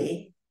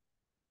money,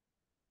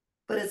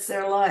 but it's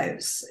their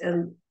lives.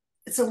 And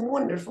it's a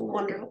wonderful,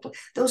 wonderful place.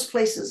 Those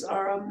places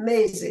are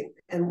amazing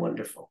and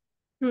wonderful.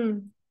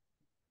 Do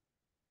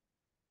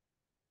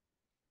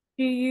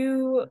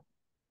you,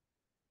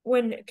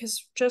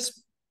 because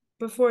just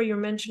before you're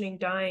mentioning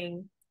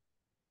dying,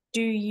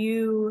 do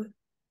you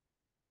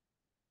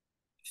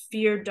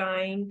fear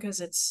dying because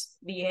it's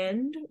the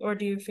end, or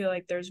do you feel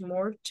like there's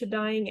more to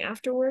dying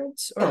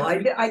afterwards? Or no,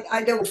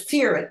 I don't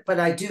fear it, but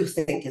I do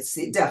think it's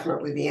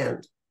definitely the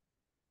end.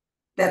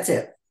 That's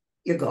it.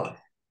 You're gone,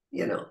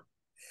 you know.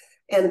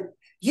 And,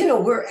 you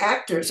know, we're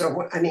actors.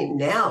 I mean,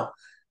 now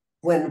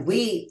when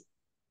we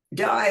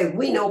die,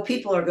 we know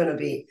people are going to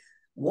be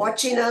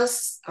watching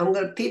us.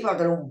 People are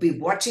going to be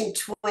watching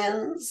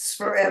Twins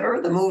forever,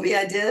 the movie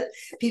I did.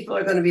 People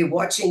are going to be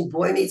watching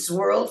Boy Meets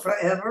World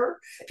forever.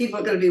 People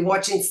are going to be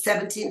watching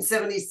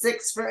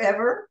 1776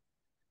 forever.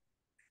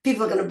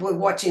 People are going to be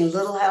watching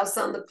Little House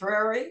on the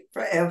Prairie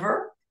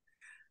forever.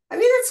 I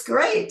mean, it's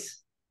great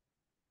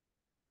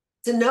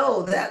to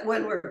know that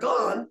when we're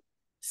gone,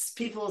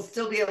 people will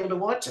still be able to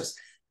watch us.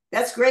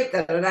 That's great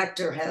that an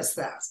actor has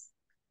that.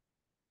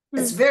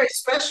 It's very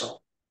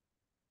special.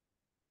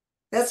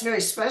 That's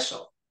very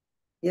special,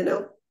 you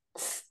know.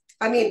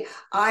 I mean,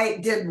 I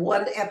did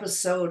one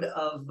episode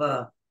of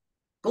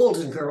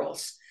Golden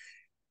Girls,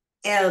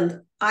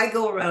 and I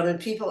go around and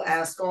people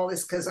ask all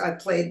this because I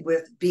played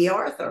with B.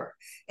 Arthur,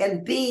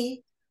 and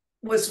B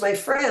was my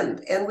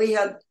friend, and we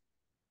had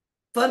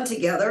fun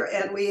together,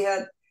 and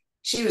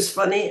she was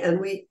funny,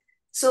 and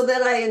so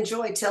that I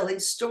enjoy telling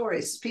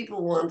stories.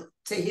 People want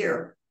to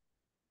hear,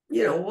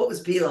 you know, what was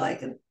B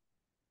like, and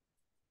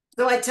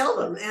so I tell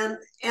them, and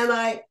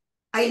I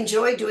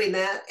enjoy doing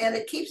that, and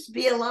it keeps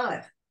B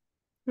alive.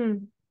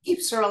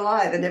 keeps her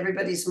alive in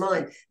everybody's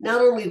mind.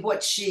 Not only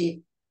what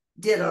she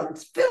did on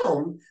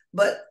film,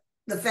 but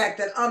the fact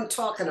that I'm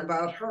talking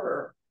about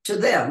her to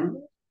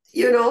them,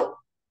 you know,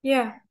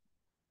 Yeah.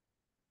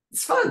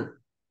 it's fun.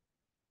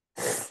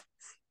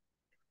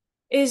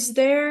 Is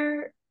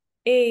there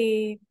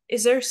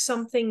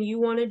something you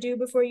want to do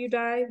before you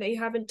die that you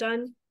haven't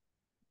done?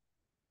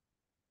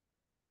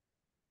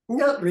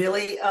 Not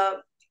really.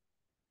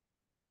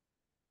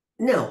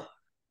 No,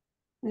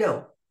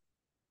 no.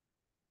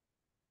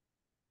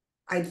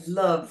 I'd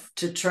love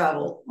to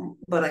travel,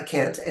 but I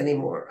can't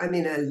anymore. I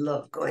mean, I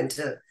love going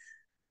to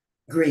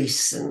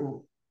Greece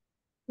and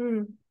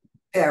Hmm.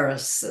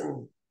 Paris,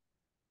 and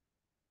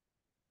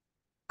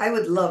I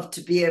would love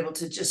to be able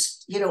to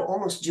just,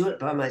 almost do it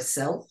by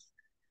myself,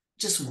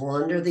 just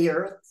wander the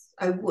earth.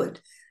 I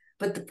would.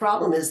 But the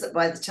problem is that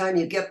by the time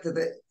you get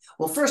to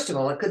well, first of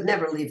all, I could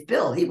never leave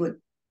Bill. He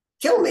would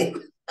kill me.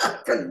 I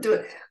couldn't do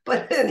it.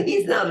 But then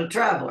he's not a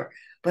traveler.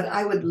 But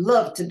I would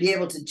love to be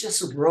able to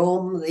just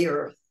roam the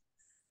earth,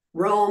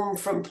 roam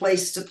from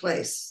place to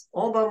place,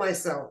 all by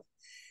myself,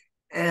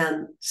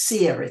 and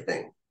see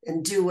everything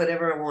and do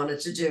whatever I wanted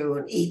to do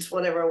and eat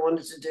whatever I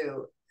wanted to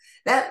do.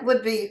 That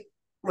would be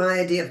my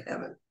idea of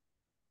heaven.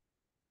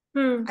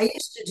 Hmm. I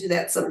used to do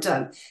that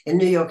sometime in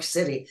New York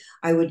City.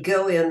 I would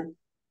go in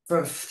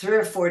for 3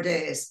 or 4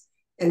 days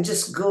and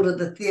just go to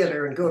the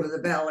theater and go to the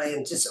ballet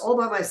and just all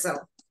by myself,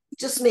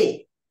 just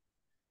me,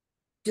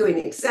 doing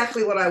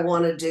exactly what I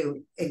want to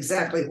do,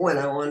 exactly when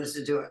I wanted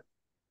to do it.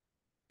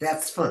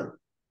 That's fun.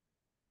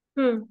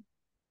 Hmm.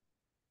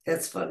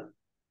 That's fun.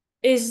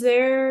 Is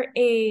there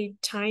a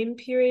time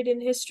period in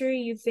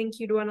history you think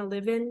you'd want to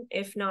live in,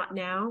 if not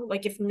now?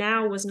 Like if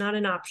now was not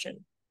an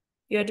option,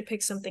 you had to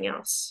pick something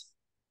else.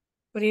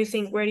 What do you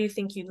think? Where do you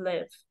think you'd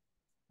live?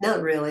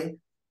 Not really.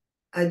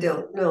 I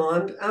don't know.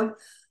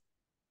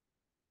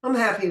 I'm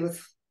happy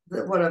with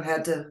what I've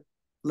had to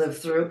live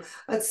through.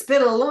 It's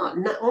been a lot,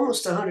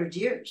 almost 100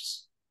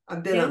 years.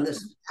 I've been Yeah. on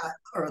this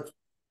earth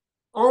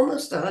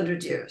almost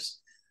 100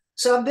 years.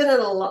 So I've been in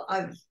a lot.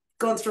 I've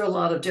gone through a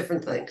lot of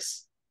different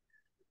things.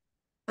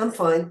 I'm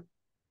fine.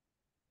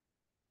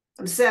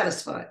 I'm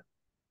satisfied.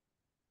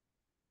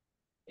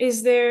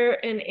 Is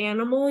there an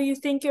animal you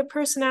think your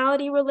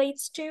personality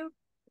relates to?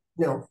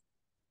 No,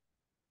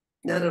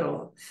 not at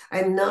all.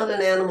 I'm not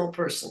an animal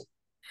person.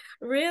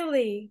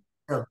 Really?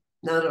 No,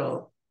 not at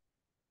all.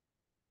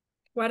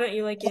 Why don't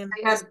you like I had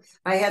animals?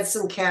 I had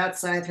some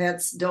cats. I've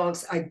had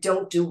dogs. I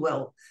don't do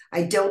well.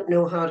 I don't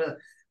know how to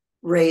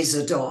raise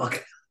a dog.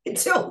 I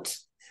don't,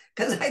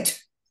 because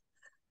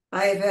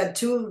I've had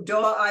two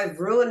dog. I've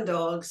ruined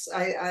dogs.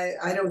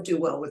 I don't do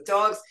well with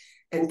dogs,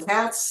 and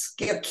cats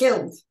get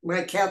killed.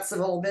 My cats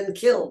have all been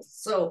killed.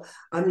 So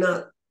I'm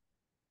not.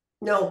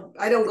 No,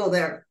 I don't go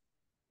there.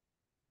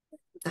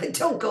 I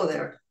don't go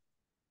there.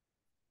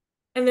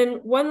 And then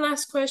one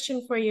last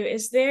question for you.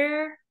 Is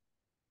there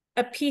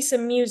a piece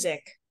of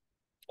music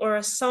or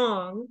a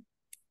song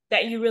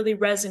that you really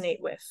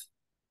resonate with?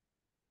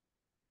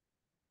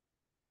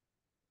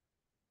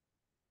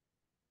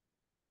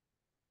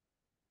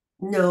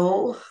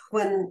 No,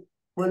 when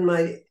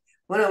my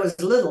when I was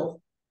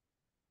little,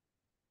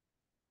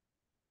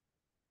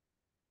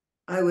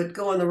 I would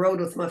go on the road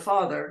with my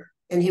father,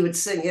 and he would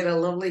sing. He had a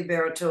lovely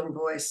baritone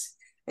voice,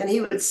 and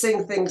he would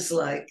sing things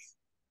like,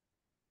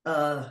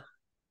 uh,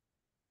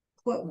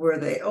 what were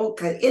they?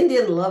 Okay,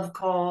 Indian Love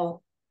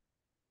Call,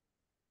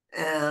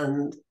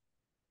 and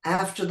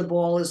After the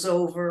Ball Is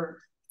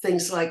Over,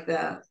 things like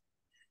that.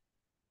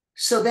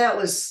 So that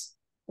was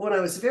when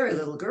I was a very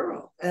little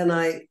girl, and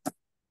I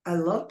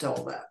loved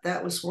all that.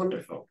 That was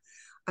wonderful.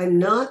 I'm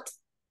not.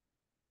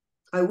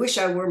 I wish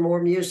I were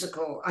more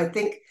musical. I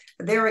think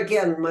there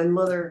again, my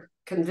mother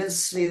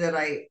convinced me that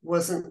I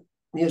wasn't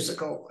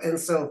musical, and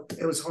so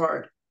it was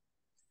hard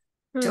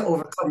to Hmm.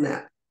 overcome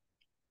that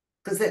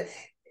because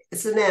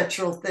it's a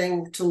natural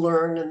thing to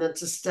learn and then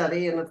to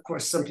study, and of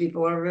course, some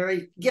people are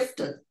very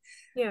gifted.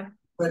 Yeah.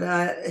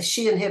 But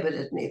she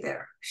inhibited me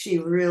there. She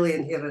really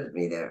inhibited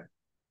me there.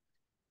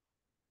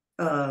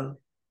 Uh,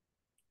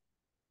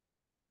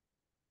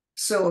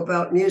 so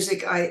about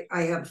music, I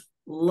have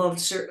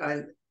loved her.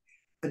 I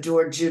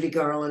adored Judy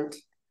Garland.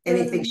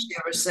 Anything she Mm.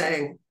 ever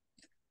sang,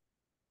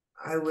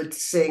 I would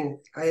sing.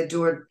 I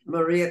adored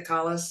Maria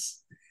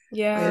Callas.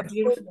 Yeah, I,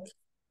 beautiful.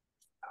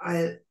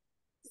 I,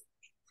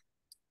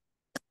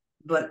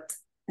 but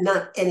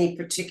not any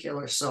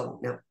particular song.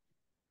 No,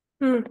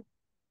 Hmm.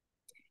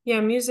 Yeah,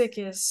 music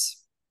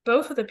is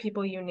both of the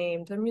people you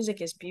named, their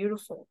music is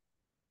beautiful.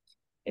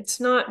 It's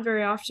not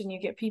very often you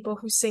get people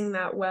who sing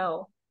that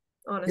well,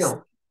 honestly.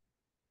 no,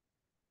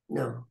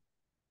 no.